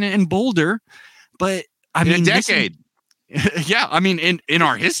first win in Boulder. But I mean, a decade. Yeah, I mean, in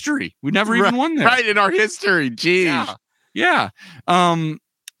our history, we never even won there. Right, in our history. Jeez. Yeah.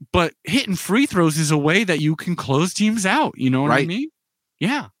 But hitting free throws is a way that you can close teams out. You know what I mean?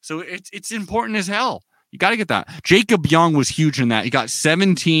 Yeah. So it's important as hell. You got to get that. Jacob Young was huge in that. He got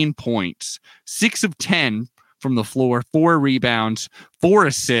 17 points, 6 of 10 from the floor, 4 rebounds, 4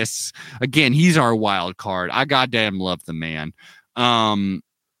 assists. Again, he's our wild card. I goddamn love the man. And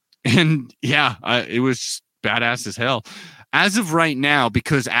yeah, it was badass as hell. As of right now,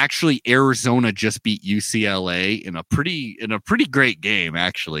 because actually Arizona just beat UCLA in a pretty great game,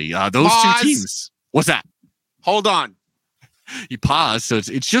 actually. Those two teams. What's that? Hold on. You pause, so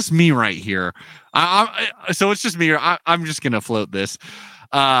it's just me right here. So it's just me. I'm just gonna float this.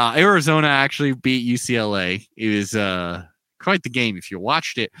 Arizona actually beat UCLA. It was quite the game if you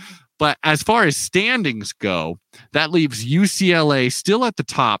watched it. But as far as standings go, that leaves UCLA still at the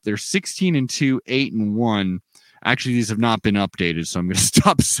top. They're 16-2, 8-1. Actually, these have not been updated, so I'm going to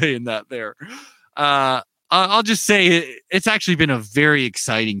stop saying that there. I'll just say it's actually been a very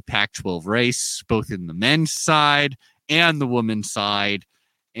exciting Pac-12 race, both in the men's side and the women's side.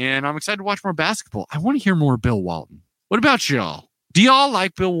 And I'm excited to watch more basketball. I want to hear more Bill Walton. What about y'all? Do y'all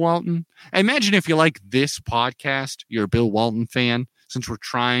like Bill Walton? Imagine if you like this podcast, you're a Bill Walton fan, since we're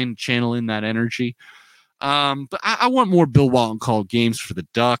trying to channel in that energy. But I want more Bill Walton called games for the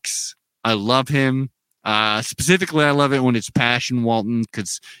Ducks. I love him. Specifically, I love it when it's Passion Walton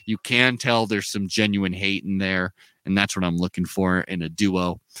because you can tell there's some genuine hate in there, and that's what I'm looking for in a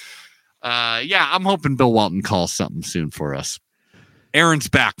duo. Yeah, I'm hoping Bill Walton calls something soon for us. Aaron's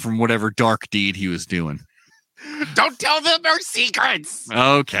back from whatever dark deed he was doing. Don't tell them our secrets.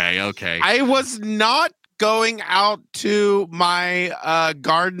 Okay. I was not going out to my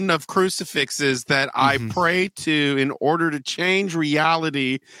garden of crucifixes that I pray to in order to change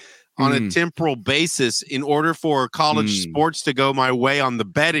reality on a temporal basis in order for college sports to go my way on the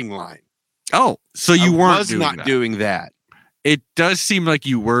betting line. Oh, so you weren't doing that. It does seem like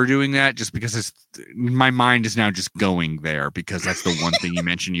you were doing that just because my mind is now just going there because that's the one thing you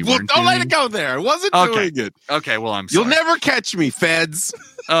mentioned you weren't doing. Don't let it go there. It wasn't doing it. Okay, well, I'm sorry. You'll never catch me, feds.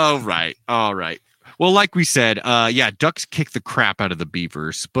 Oh, right. All right. Well, like we said, Ducks kicked the crap out of the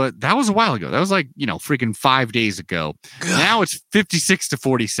Beavers, but that was a while ago. That was like, freaking 5 days ago. Now it's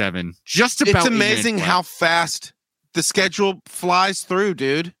 56-47. Just about. It's amazing how fast the schedule flies through,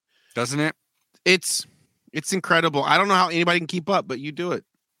 dude. Doesn't it? It's incredible. I don't know how anybody can keep up, but you do it.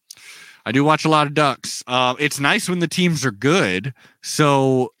 I do watch a lot of Ducks. It's nice when the teams are good.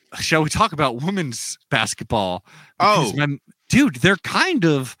 So shall we talk about women's basketball? Because dude, they're kind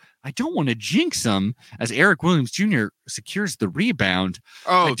of, I don't want to jinx them as Eric Williams Jr. secures the rebound.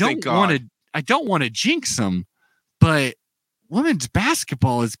 Thank God. I don't want to jinx them, but women's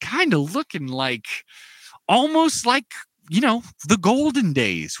basketball is kind of looking like almost like the golden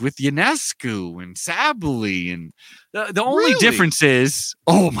days with Ionescu and Sabally. And the only difference is,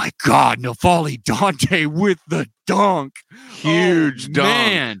 oh my God, Nafali Dante with the dunk. Huge dunk.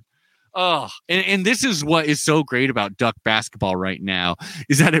 Man. Oh, and this is what is so great about Duck basketball right now,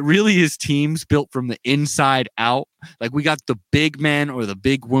 is that it really is teams built from the inside out. Like, we got the big men or the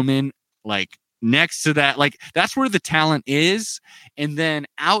big woman, like, next to that. Like, that's where the talent is. And then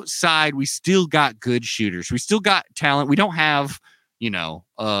outside, we still got good shooters. We still got talent. We don't have,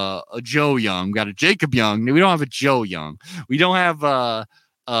 a Joe Young. We got a Jacob Young. We don't have a Joe Young. We don't have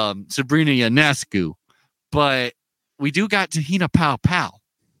Sabrina Ionescu. But we do got Tahina Pau.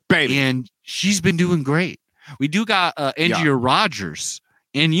 Baby. And she's been doing great. We do got Andrea Rogers,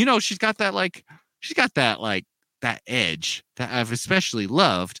 and she's got that that edge that I've especially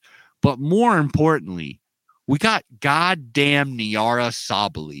loved. But more importantly, we got goddamn Nyara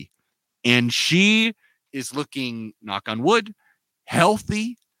Sabally, and she is looking, knock on wood,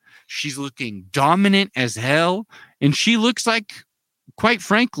 healthy. She's looking dominant as hell, and she looks like, quite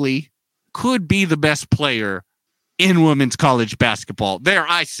frankly, could be the best player in women's college basketball. There,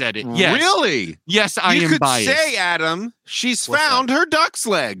 I said it. Yes. Really? Yes, I am biased. You could say, Adam, she's found her duck's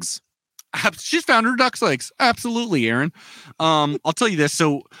legs. She's found her duck's legs. Absolutely, Aaron. I'll tell you this.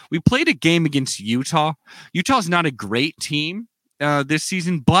 So we played a game against Utah. Utah's not a great team this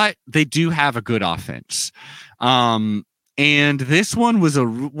season, but they do have a good offense. And this one was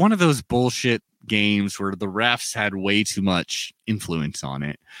one of those bullshit games where the refs had way too much influence on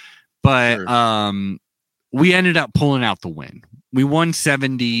it. But sure. We ended up pulling out the win. We won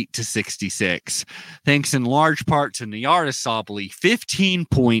 70-66, thanks in large part to Nyara Sabally, 15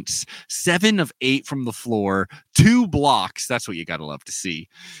 points, 7 of 8 from the floor, 2 blocks. That's what you got to love to see.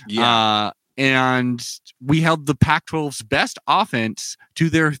 Yeah. And we held the Pac-12's best offense to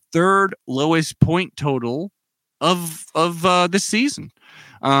their third lowest point total of this season.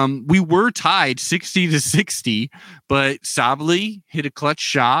 We were tied 60-60, but Sabally hit a clutch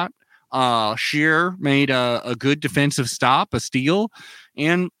shot. Shear made a good defensive stop, a steal,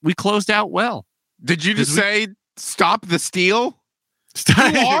 and we closed out well. Did you just say stop the steal?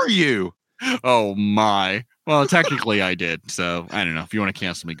 Who are you? Oh my. Well, technically I did. So I don't know. If you want to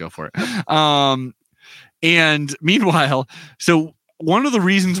cancel me, go for it. And meanwhile, so one of the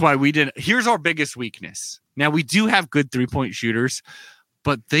reasons why we didn't, here's our biggest weakness. Now, we do have good 3-point shooters,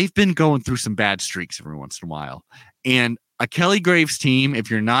 but they've been going through some bad streaks every once in a while. And a Kelly Graves team, if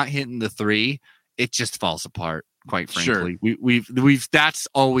you're not hitting the 3, it just falls apart, quite frankly. Sure. We've that's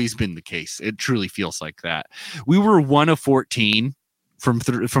always been the case. It truly feels like that. We were 1 of 14 from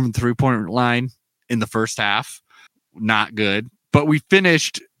the 3-point line in the first half. Not good. But we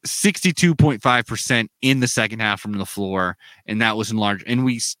finished 62.5% in the second half from the floor, and that was enlarged. And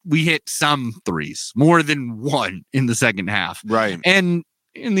we hit some threes, more than one in the second half. Right. And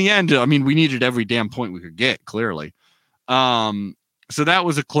in the end, I mean, we needed every damn point we could get, clearly. So that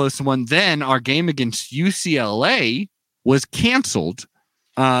was a close one. Then our game against UCLA was canceled.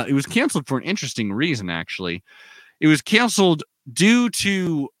 It was canceled for an interesting reason, actually. It was canceled due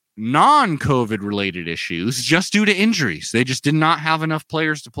to non-COVID related issues, just due to injuries. They just did not have enough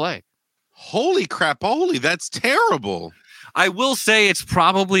players to play. Holy crap, holy, that's terrible. I will say it's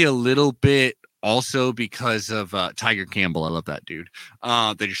probably a little bit also because of Tiger Campbell. I love that dude.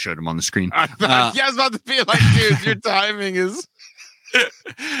 They just showed him on the screen. I was about to be like, dude, your timing is...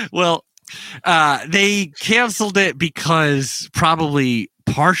 Well, they canceled it because probably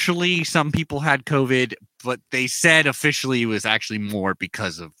partially some people had COVID, but they said officially it was actually more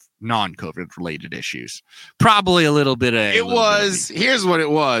because of non-COVID related issues. Probably a little bit of... Here's what it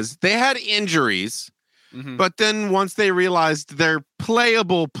was. They had injuries, but then once they realized their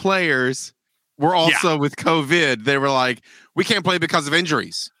playable players were also with COVID, they were like, we can't play because of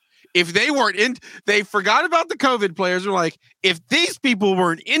injuries. If they weren't in, they forgot about the COVID players. Were like, if these people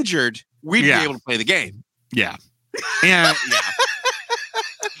weren't injured, we'd be able to play the game. Yeah. Yeah.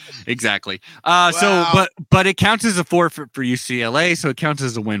 Exactly. So, but it counts as a forfeit for UCLA, so it counts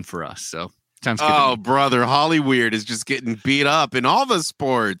as a win for us. So sounds good. Oh, brother, Hollyweird is just getting beat up in all the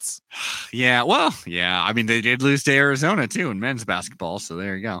sports. Yeah, well, yeah. I mean, they did lose to Arizona too in men's basketball, so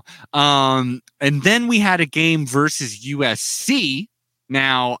there you go. And then we had a game versus USC.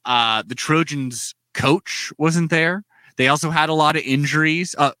 Now, the Trojans' coach wasn't there. They also had a lot of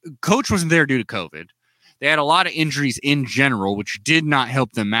injuries. Coach wasn't there due to COVID. They had a lot of injuries in general, which did not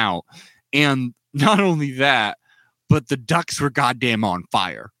help them out. And not only that, but the Ducks were goddamn on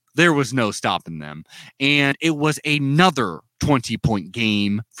fire. There was no stopping them. And it was another 20-point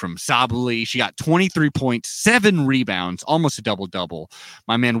game from Sabali. She got 23 points, 7 rebounds, almost a double-double.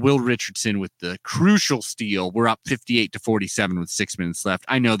 My man Will Richardson with the crucial steal. We're up 58-47 with 6 minutes left.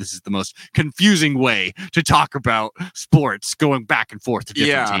 I know this is the most confusing way to talk about sports, going back and forth to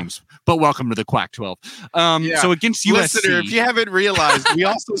different teams, but welcome to the Quack 12. So against USC. Listener, if you haven't realized, we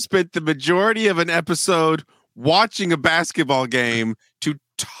also spent the majority of an episode watching a basketball game to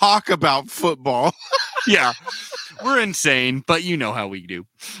talk about football. Yeah, we're insane, but you know how we do.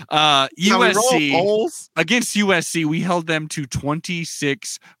 USC against USC, we held them to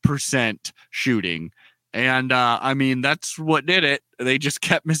 26% shooting. And I mean, that's what did it. They just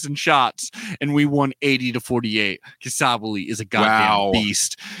kept missing shots, and we won 80-48. Sabali is a goddamn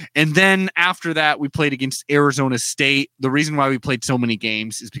beast. And then after that, we played against Arizona State. The reason why we played so many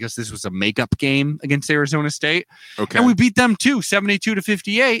games is because this was a makeup game against Arizona State. Okay. And we beat them too,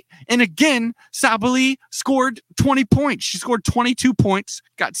 72-58. And again, Sabali scored 20 points. She scored 22 points,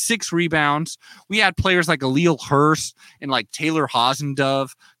 got 6 rebounds. We had players like Aleel Hurst and like Taylor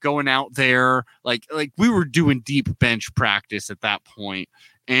Hosendove going out there. Like we were doing deep bench practice at that point.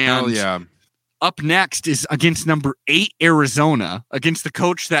 And up next is against number 8 Arizona, against the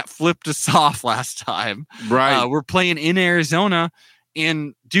coach that flipped us off last time. Right. We're playing in Arizona,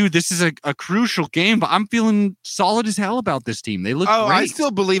 and dude, this is a crucial game, but I'm feeling solid as hell about this team. They look great. I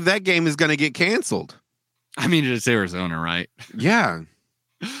still believe that game is going to get canceled. I mean, it's Arizona, right? Yeah.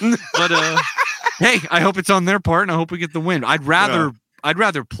 But hey, I hope it's on their part, and I hope we get the win. I'd rather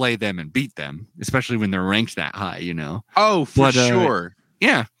play them and beat them, especially when they're ranked that high, you know? Oh, for sure.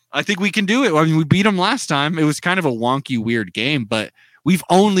 Yeah, I think we can do it. I mean, we beat them last time. It was kind of a wonky, weird game, but we've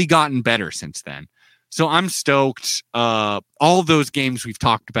only gotten better since then. So I'm stoked. All of those games we've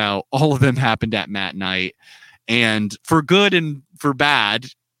talked about, all of them happened at Matt Night. And for good and for bad,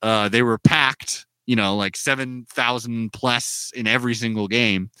 they were packed, you know, like 7,000 plus in every single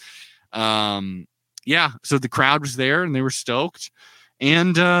game. Yeah, so the crowd was there and they were stoked.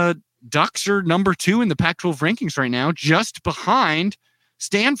 And Ducks are number 2 in the Pac-12 rankings right now, just behind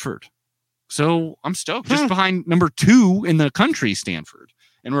Stanford. So I'm stoked. Just behind number 2 in the country, Stanford.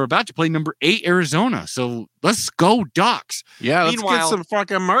 And we're about to play number 8, Arizona. So let's go, Ducks. Yeah, let's get some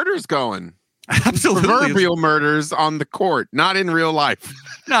fucking murders going. Absolutely. Proverbial murders on the court, not in real life.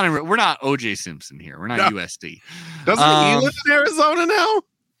 We're not O.J. Simpson here. We're not USD. Doesn't he live in Arizona now?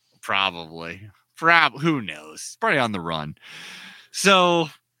 Probably. Who knows? Probably on the run. So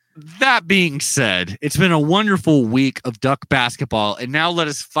that being said, it's been a wonderful week of Duck basketball, and now let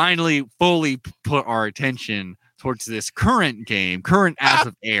us finally fully put our attention towards this current game, current as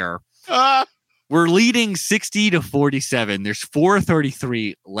of air. We're leading 60-47. There's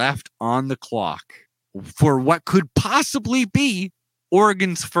 4:33 left on the clock for what could possibly be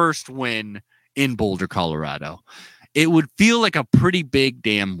Oregon's first win in Boulder, Colorado. It would feel like a pretty big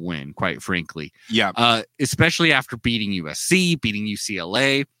damn win, quite frankly. Yeah. Especially after beating USC, beating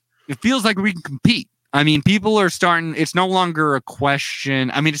UCLA. It feels like we can compete. I mean, people are starting, it's no longer a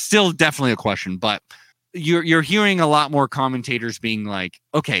question. I mean, it's still definitely a question, but you're hearing a lot more commentators being like,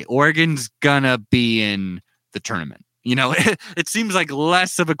 okay, Oregon's gonna be in the tournament. You know, it seems like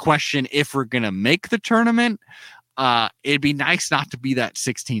less of a question if we're gonna make the tournament. It'd be nice not to be that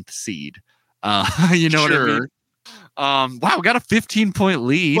 16th seed. You know what I mean? Wow, we got a 15-point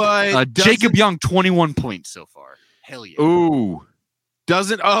lead. Jacob Young, 21 points so far. Hell yeah. Ooh.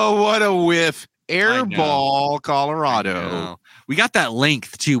 What a whiff. Air ball, Colorado. We got that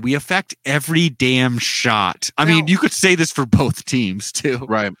length too. We affect every damn shot. I mean, you could say this for both teams too.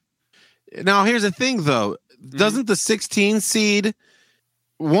 Right. Now, here's the thing though. Doesn't the 16 seed,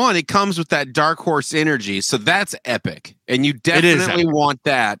 it comes with that dark horse energy. So that's epic. And you definitely want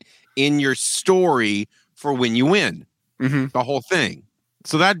that in your story for when you win the whole thing.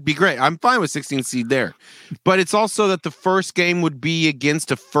 So that'd be great. I'm fine with 16 seed there. But it's also that the first game would be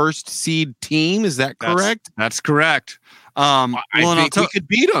against a first seed team. Is that correct? That's correct. I think we could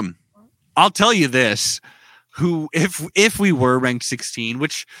beat them. I'll tell you this. If we were ranked 16,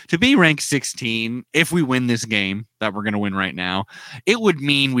 which to be ranked 16, if we win this game that we're going to win right now, it would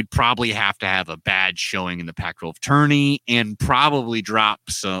mean we'd probably have to have a bad showing in the Pac-12 tourney and probably drop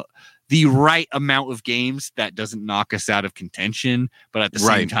the right amount of games that doesn't knock us out of contention, but at the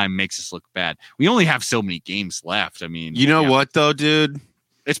same time makes us look bad. We only have so many games left. I mean, you know what though, dude?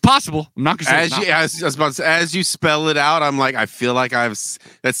 It's possible. I'm not going to say as you spell it out, I'm like, I feel like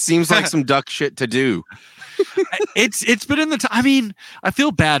that seems like some Duck shit to do. It's been in the I mean, I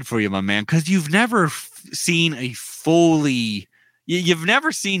feel bad for you, my man, because you've never seen you've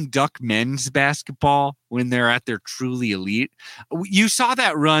never seen Duck men's basketball when they're at their truly elite. You saw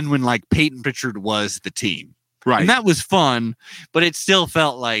that run when like Peyton Pritchard was the team. Right. And that was fun, but it still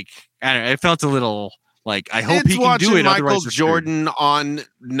felt like, I don't know, it felt a little like, I hope he can do it. Michael Jordan on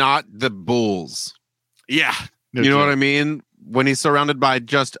not the Bulls. Yeah. No, you know what I mean? When he's surrounded by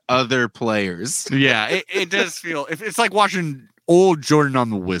just other players. Yeah, it does feel, it's like watching old Jordan on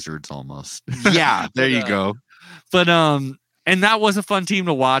the Wizards almost. Yeah, there you go. But and that was a fun team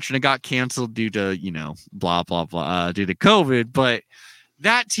to watch, and it got canceled due to, blah blah blah, due to COVID. But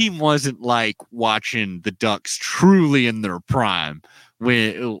that team wasn't like watching the Ducks truly in their prime.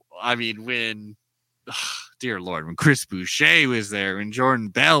 When dear Lord, when Chris Boucher was there, when Jordan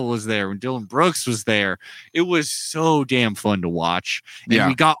Bell was there, when Dylan Brooks was there, it was so damn fun to watch. And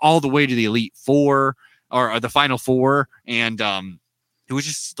we got all the way to the Elite Four or the Final Four, and it was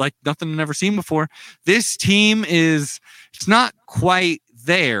just like nothing I've never seen before. This team it's not quite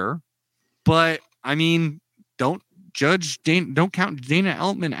there, but I mean, don't count Dana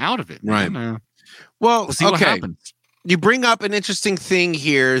Altman out of it. Right. Well, we'll see what happens. You bring up an interesting thing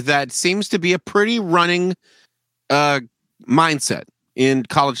here that seems to be a pretty running mindset in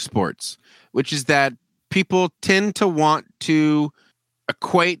college sports, which is that people tend to want to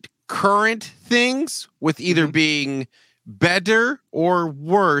equate current things with either being better or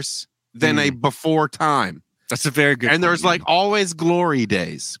worse than a before time. That's a very good point. And there's like always glory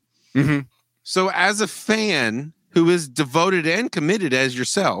days. Mm-hmm. So as a fan who is devoted and committed as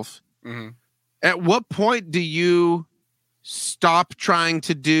yourself, at what point do you stop trying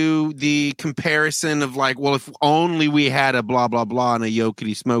to do the comparison of like, well, if only we had a blah, blah, blah and a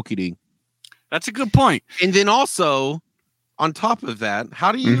yokity smokity? That's a good point. And then also on top of that,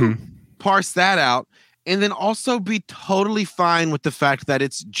 how do you parse that out and then also be totally fine with the fact that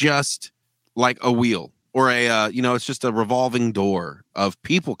it's just like a wheel or it's just a revolving door of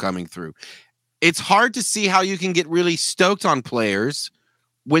people coming through? It's hard to see how you can get really stoked on players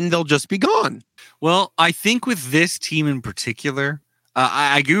when they'll just be gone. Well, I think with this team in particular,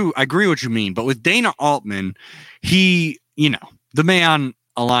 I agree what you mean. But with Dana Altman, he, the man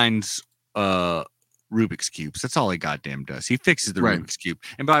aligns Rubik's Cubes. That's all he goddamn does. He fixes the Rubik's Cube.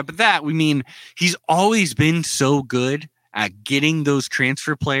 And by that, we mean he's always been so good at getting those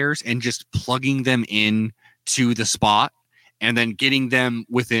transfer players and just plugging them in to the spot and then getting them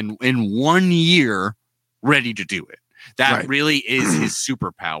in 1 year ready to do it. That really is his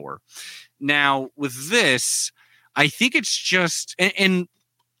superpower. Now, with this, I think it's just, and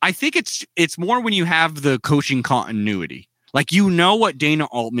I think it's more when you have the coaching continuity. Like, what Dana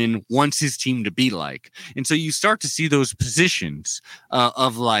Altman wants his team to be like. And so you start to see those positions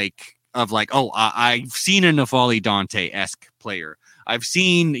of like, I've seen a N'Faly Dante-esque player. I've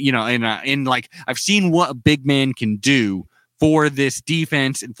seen, I've seen what a big man can do for this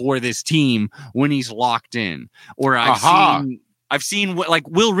defense and for this team when he's locked in. Or I've seen what, like,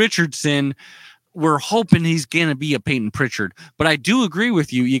 Will Richardson, we're hoping he's going to be a Peyton Pritchard. But I do agree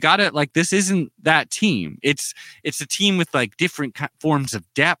with you. You got to, like, this isn't that team. It's a team with, like, different forms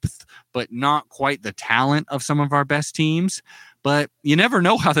of depth, but not quite the talent of some of our best teams. But you never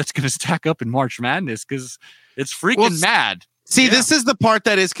know how that's going to stack up in March Madness because it's freaking mad. See, this is the part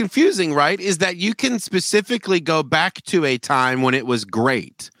that is confusing, right? Is that you can specifically go back to a time when it was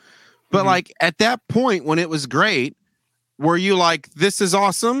great. But like at that point when it was great, were you like, this is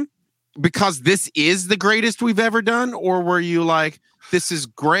awesome because this is the greatest we've ever done? Or were you like, this is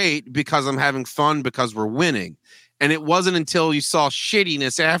great because I'm having fun because we're winning? And it wasn't until you saw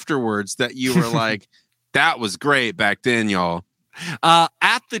shittiness afterwards that you were like, that was great back then, y'all.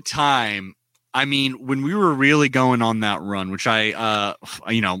 At the time, I mean, when we were really going on that run, which I,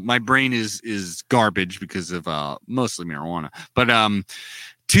 my brain is garbage because of mostly marijuana, but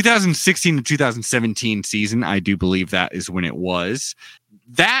 2016 to 2017 season, I do believe that is when it was.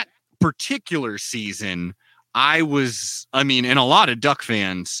 That particular season, and a lot of Duck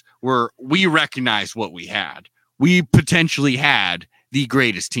fans we recognized what we had. We potentially had the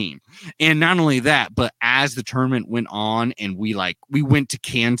greatest team. And not only that, but as the tournament went on and we went to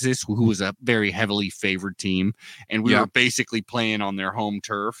Kansas, who was a very heavily favored team, and we were basically playing on their home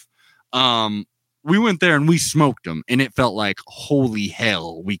turf. We went there and we smoked them, and it felt like, holy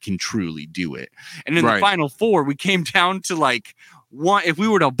hell, we can truly do it. And in the Final Four, we came down to like one. If we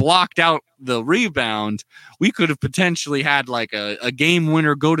would have blocked out the rebound, we could have potentially had like a game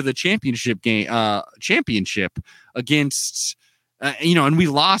winner go to the championship against. And we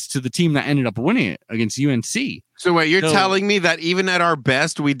lost to the team that ended up winning it against UNC. So wait, you're telling me that even at our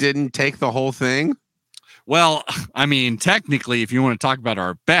best, we didn't take the whole thing? Well, I mean, technically, if you want to talk about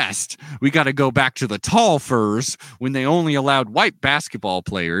our best, we got to go back to the tall furs when they only allowed white basketball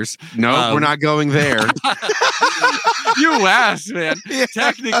players. No, we're not going there. You asked, man. Yeah.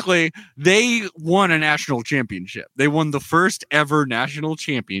 Technically, they won a national championship. They won the first ever national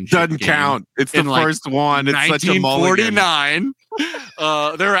championship. Doesn't count. It's the in, like, first one. It's such a mulligan. 1949.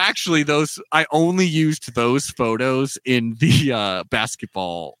 They're actually those. I only used those photos in the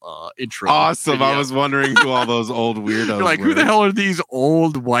basketball intro. Awesome. video. I was wondering who all those old weirdos You're like, were. who the hell are these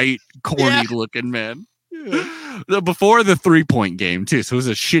old, white, corny looking men? Before the 3-point game, too. So it was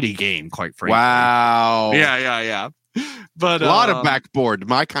a shitty game, quite frankly. Wow. Yeah. But A lot of backboard,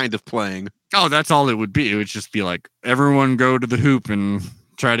 my kind of playing. Oh, that's all it would be. It would just be like, everyone go to the hoop and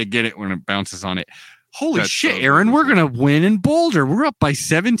try to get it when it bounces on it. Holy That's shit, so Aaron, we're beautiful. going to win in Boulder. We're up by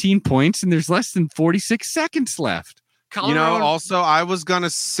 17 points and there's less than 46 seconds left. Colorado, Also, I was going to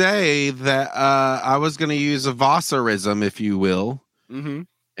say that I was going to use a Vosserism, if you will,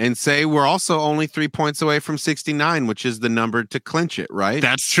 and say we're also only 3 points away from 69, which is the number to clinch it, right?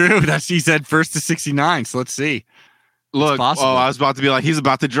 That's true. He said first to 69. So let's see. Look, possible. I was about to be like, he's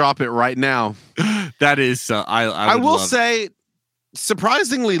about to drop it right now. That is, I will say,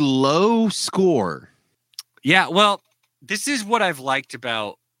 surprisingly low score. Yeah, well, this is what I've liked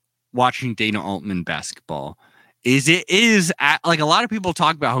about watching Dana Altman basketball. It is like a lot of people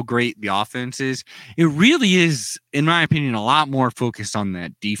talk about how great the offense is. It really is, in my opinion, a lot more focused on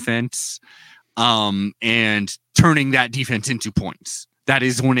that defense, and turning that defense into points. That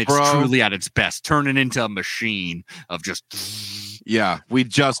is when it's truly at its best. Turning into a machine of just. Yeah,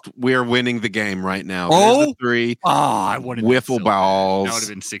 we're winning the game right now. Oh, there's the 3. I wanted wiffle balls. That would have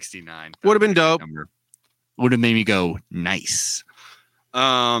been 69. Would have been dope. Would have made me go nice. Yeah,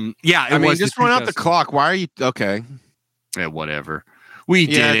 I mean, just run out the clock. Why are you okay? Yeah, whatever. We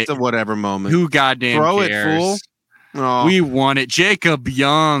did it's it. a whatever moment. Who goddamn throw cares? it, fool? Oh. We won it. Jacob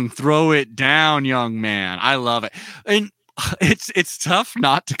Young, throw it down, young man. I love it. And it's tough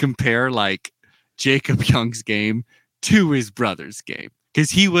not to compare like Jacob Young's game to his brother's game, because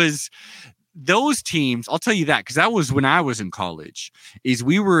he was those teams. I'll tell you that, because that was when I was in college.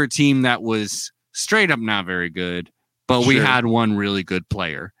 We were a team that was straight up not very good. But we had one really good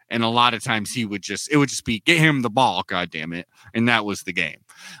player, and a lot of times it would just be get him the ball, god damn it, and that was the game.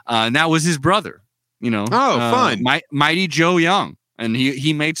 And that was his brother, fun, Mighty Joe Young, and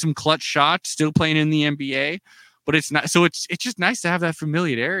he made some clutch shots, still playing in the NBA. But it's not, so it's just nice to have that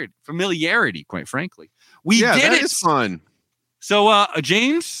familiarity. Quite frankly, we did it. It's fun. So,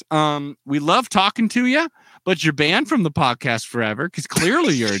 James, we love talking to you. But you're banned from the podcast forever because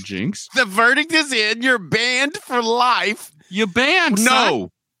clearly you're a jinx. The verdict is in. You're banned for life. You're banned.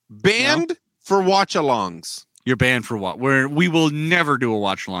 No, banned for watch-alongs. You're banned for what? We will never do a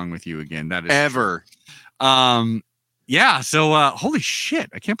watch along with you again. That is ever. Yeah. So, holy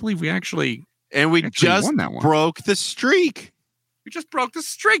shit! I can't believe we actually just won that one. Broke the streak. We just broke the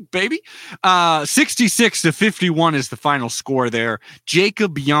streak, baby. 66-51 is the final score there.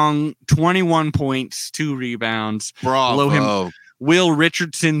 Jacob Young, 21 points, 2 rebounds. Bravo. Below him, Will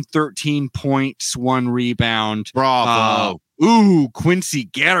Richardson, 13 points, 1 rebound. Bravo. Quincy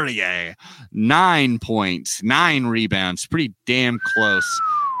Guerrier, 9 points, 9 rebounds. Pretty damn close.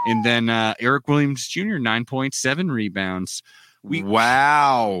 And then Eric Williams Jr., 9 points, 7 rebounds.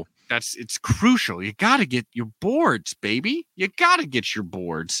 Wow. It's crucial. You got to get your boards, baby. You got to get your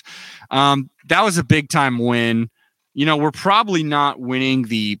boards. That was a big time win. We're probably not winning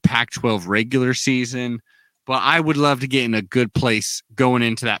the Pac-12 regular season, but I would love to get in a good place going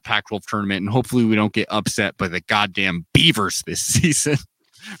into that Pac-12 tournament, and hopefully we don't get upset by the goddamn Beavers this season.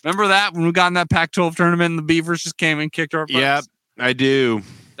 Remember that when we got in that Pac-12 tournament and the Beavers just came and kicked our butts? Yep, I do.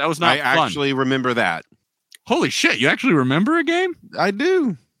 That was not fun. I actually remember that. Holy shit, you actually remember a game? I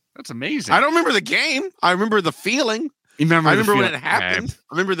do. That's amazing. I don't remember the game. I remember the feeling. I remember when it happened. Okay.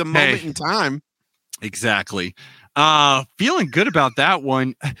 I remember the moment in time. Exactly. Feeling good about that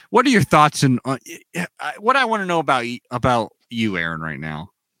one. What are your thoughts? And what I want to know about you, Aaron, right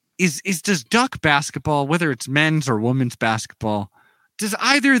now is does Duck basketball, whether it's men's or women's basketball, does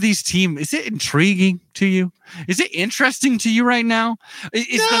either of these teams, is it intriguing to you? Is it interesting to you right now?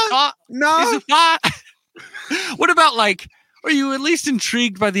 No. What about are you at least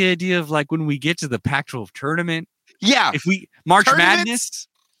intrigued by the idea of when we get to the Pac-12 tournament? Yeah. If we March Madness?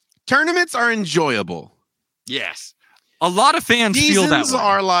 Tournaments are enjoyable. Yes. A lot of fans feel that way.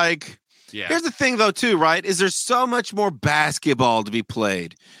 Are here's the thing though too, right? Is there's so much more basketball to be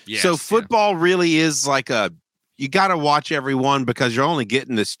played. Yes, so football really is you got to watch every one because you're only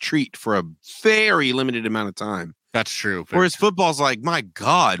getting this treat for a very limited amount of time. That's true. Whereas football's like, my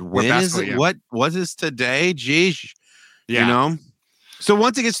God, when is it? Yeah. What was this today? Geez. Yeah. You know? So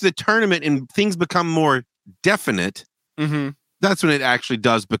once it gets to the tournament and things become more definite, that's when it actually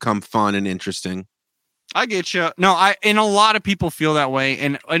does become fun and interesting. I get you. No, and a lot of people feel that way,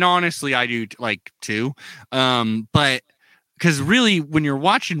 and honestly, I do too. But because really, when you're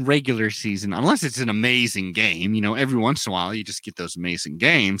watching regular season, unless it's an amazing game, every once in a while you just get those amazing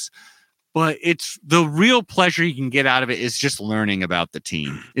games. But it's the real pleasure you can get out of it is just learning about the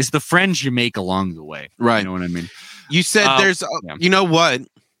team. It's the friends you make along the way. Right. You know what I mean? You said you know what?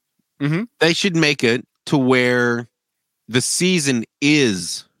 They should make it to where the season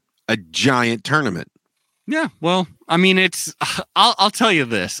is a giant tournament. Yeah. Well, I mean, I'll tell you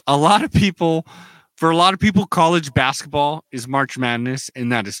this. For a lot of people, college basketball is March Madness,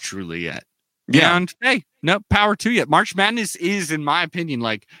 and that is truly it. Yeah. And hey, no power to you. March Madness is, in my opinion,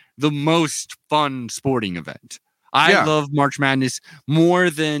 like the most fun sporting event. I love March Madness more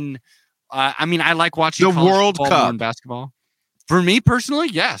than, I like watching the World Cup and basketball. For me personally,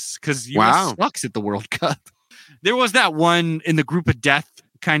 yes, because U.S. sucks at the World Cup. There was that one in the group of death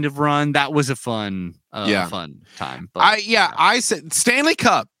kind of run. That was a fun time. But, I said Stanley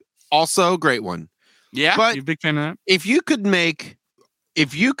Cup, also a great one. Yeah, but you're a big fan of that. If you could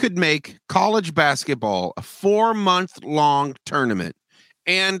make college basketball a 4-month-long tournament,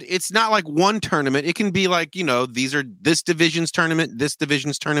 and it's not like one tournament, it can be like, these are this division's tournament, this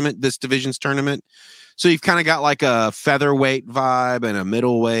division's tournament, this division's tournament. So you've kind of got like a featherweight vibe and a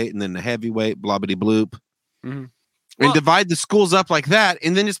middleweight and then a heavyweight, blobbity bloop. Mm-hmm. And divide the schools up like that,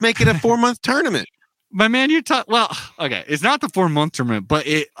 and then just make it a 4-month tournament. My man, okay, it's not the 4-month tournament, but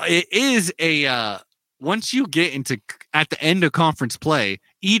it is a once you get into at the end of conference play,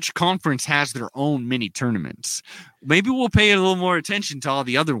 each conference has their own mini tournaments. Maybe we'll pay a little more attention to all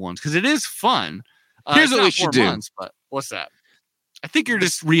the other ones because it is fun. Here's what we should do. But what's that? I think you're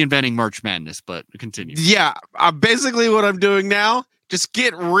just reinventing March Madness, but continue. Yeah, basically what I'm doing now. Just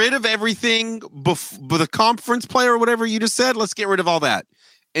get rid of everything the conference play or whatever you just said. Let's get rid of all that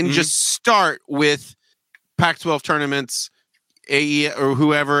and just start with Pac-12 tournaments, AE or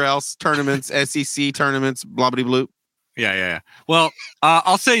whoever else tournaments, SEC tournaments, blah blah bloop. Yeah. Well,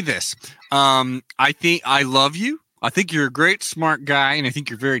 I'll say this. I think I love you. I think you're a great, smart guy, and I think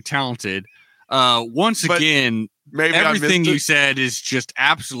you're very talented. Once again, everything you said is just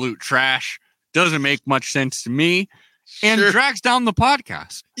absolute trash. Doesn't make much sense to me. And drags down the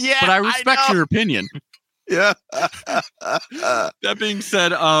podcast. Yeah, but I respect your opinion. Yeah. That being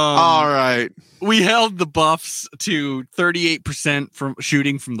said, all right, we held the Buffs to 38% from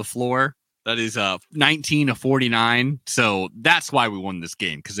shooting from the floor. That is 19-49. So that's why we won this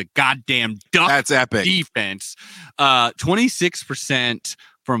game, because a goddamn that's epic defense. 26%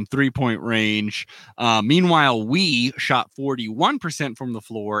 from 3-point range. Meanwhile, we shot 41% from the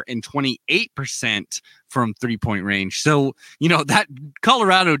floor and 28% from 3-point range. So, that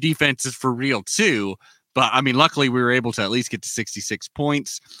Colorado defense is for real too. But luckily we were able to at least get to 66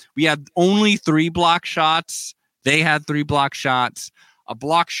 points. We had only 3 block shots. They had 3 block shots. A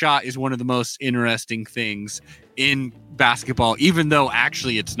block shot is one of the most interesting things in basketball, even though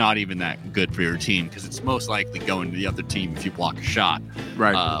actually it's not even that good for your team because it's most likely going to the other team if you block a shot.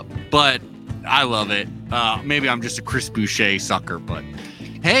 Right. But I love it. Maybe I'm just a Chris Boucher sucker, but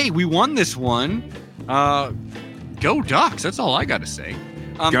hey, we won this one. Go Ducks. That's all I got to say.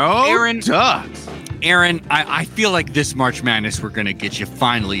 Go Aaron, Ducks. Aaron, I feel like this March Madness, we're going to get you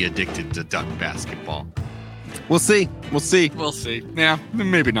finally addicted to Duck basketball. We'll see. Yeah,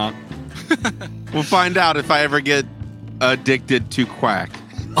 maybe not. We'll find out if I ever get addicted to Quack.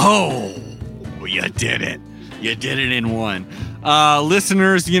 Oh, you did it. You did it in one.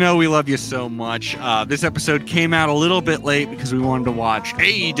 Listeners, we love you so much. This episode came out a little bit late because we wanted to watch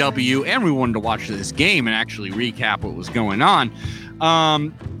AEW and we wanted to watch this game and actually recap what was going on.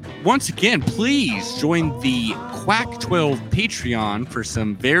 Once again, please join the Quack 12 Patreon for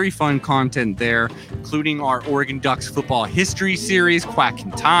some very fun content there, including our Oregon Ducks football history series, Quack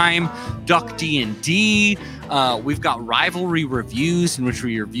in Time, Duck D&D. We've got rivalry reviews in which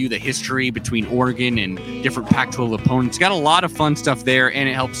we review the history between Oregon and different Pac-12 opponents. Got a lot of fun stuff there, and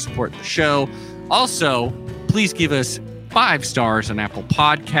it helps support the show. Also, please give us 5 stars on Apple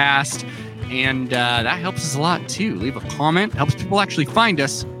Podcast, and that helps us a lot too. Leave a comment, helps people actually find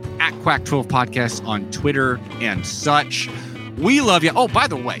us at Quack 12 Podcast on Twitter and such. We love you. Oh, by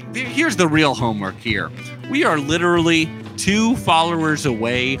the way, here's the real homework here. We are literally 2 followers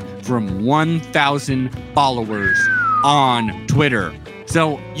away from 1,000 followers on Twitter.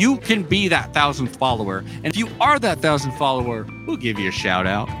 So you can be that 1,000th follower. And if you are that 1,000th follower, we'll give you a shout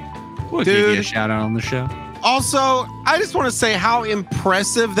out. We'll give you a shout out on the show. Also, I just want to say how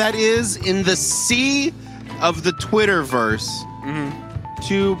impressive that is in the sea of the Twitterverse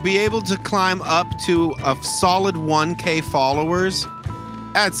to be able to climb up to a solid 1K followers.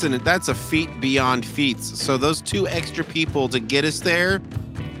 That's a feat beyond feats. So those 2 extra people to get us there,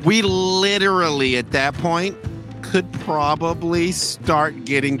 we literally at that point could probably start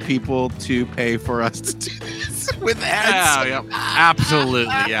getting people to pay for us to do this with ads. Yeah, absolutely,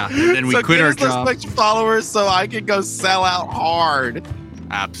 yeah. And then we so quit get our us those job. extra followers so I can go sell out hard.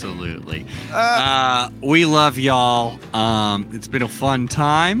 Absolutely. We love y'all. It's been a fun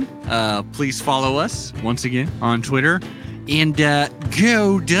time. Please follow us once again on Twitter. And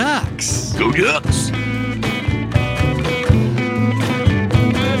go Ducks. Go Ducks.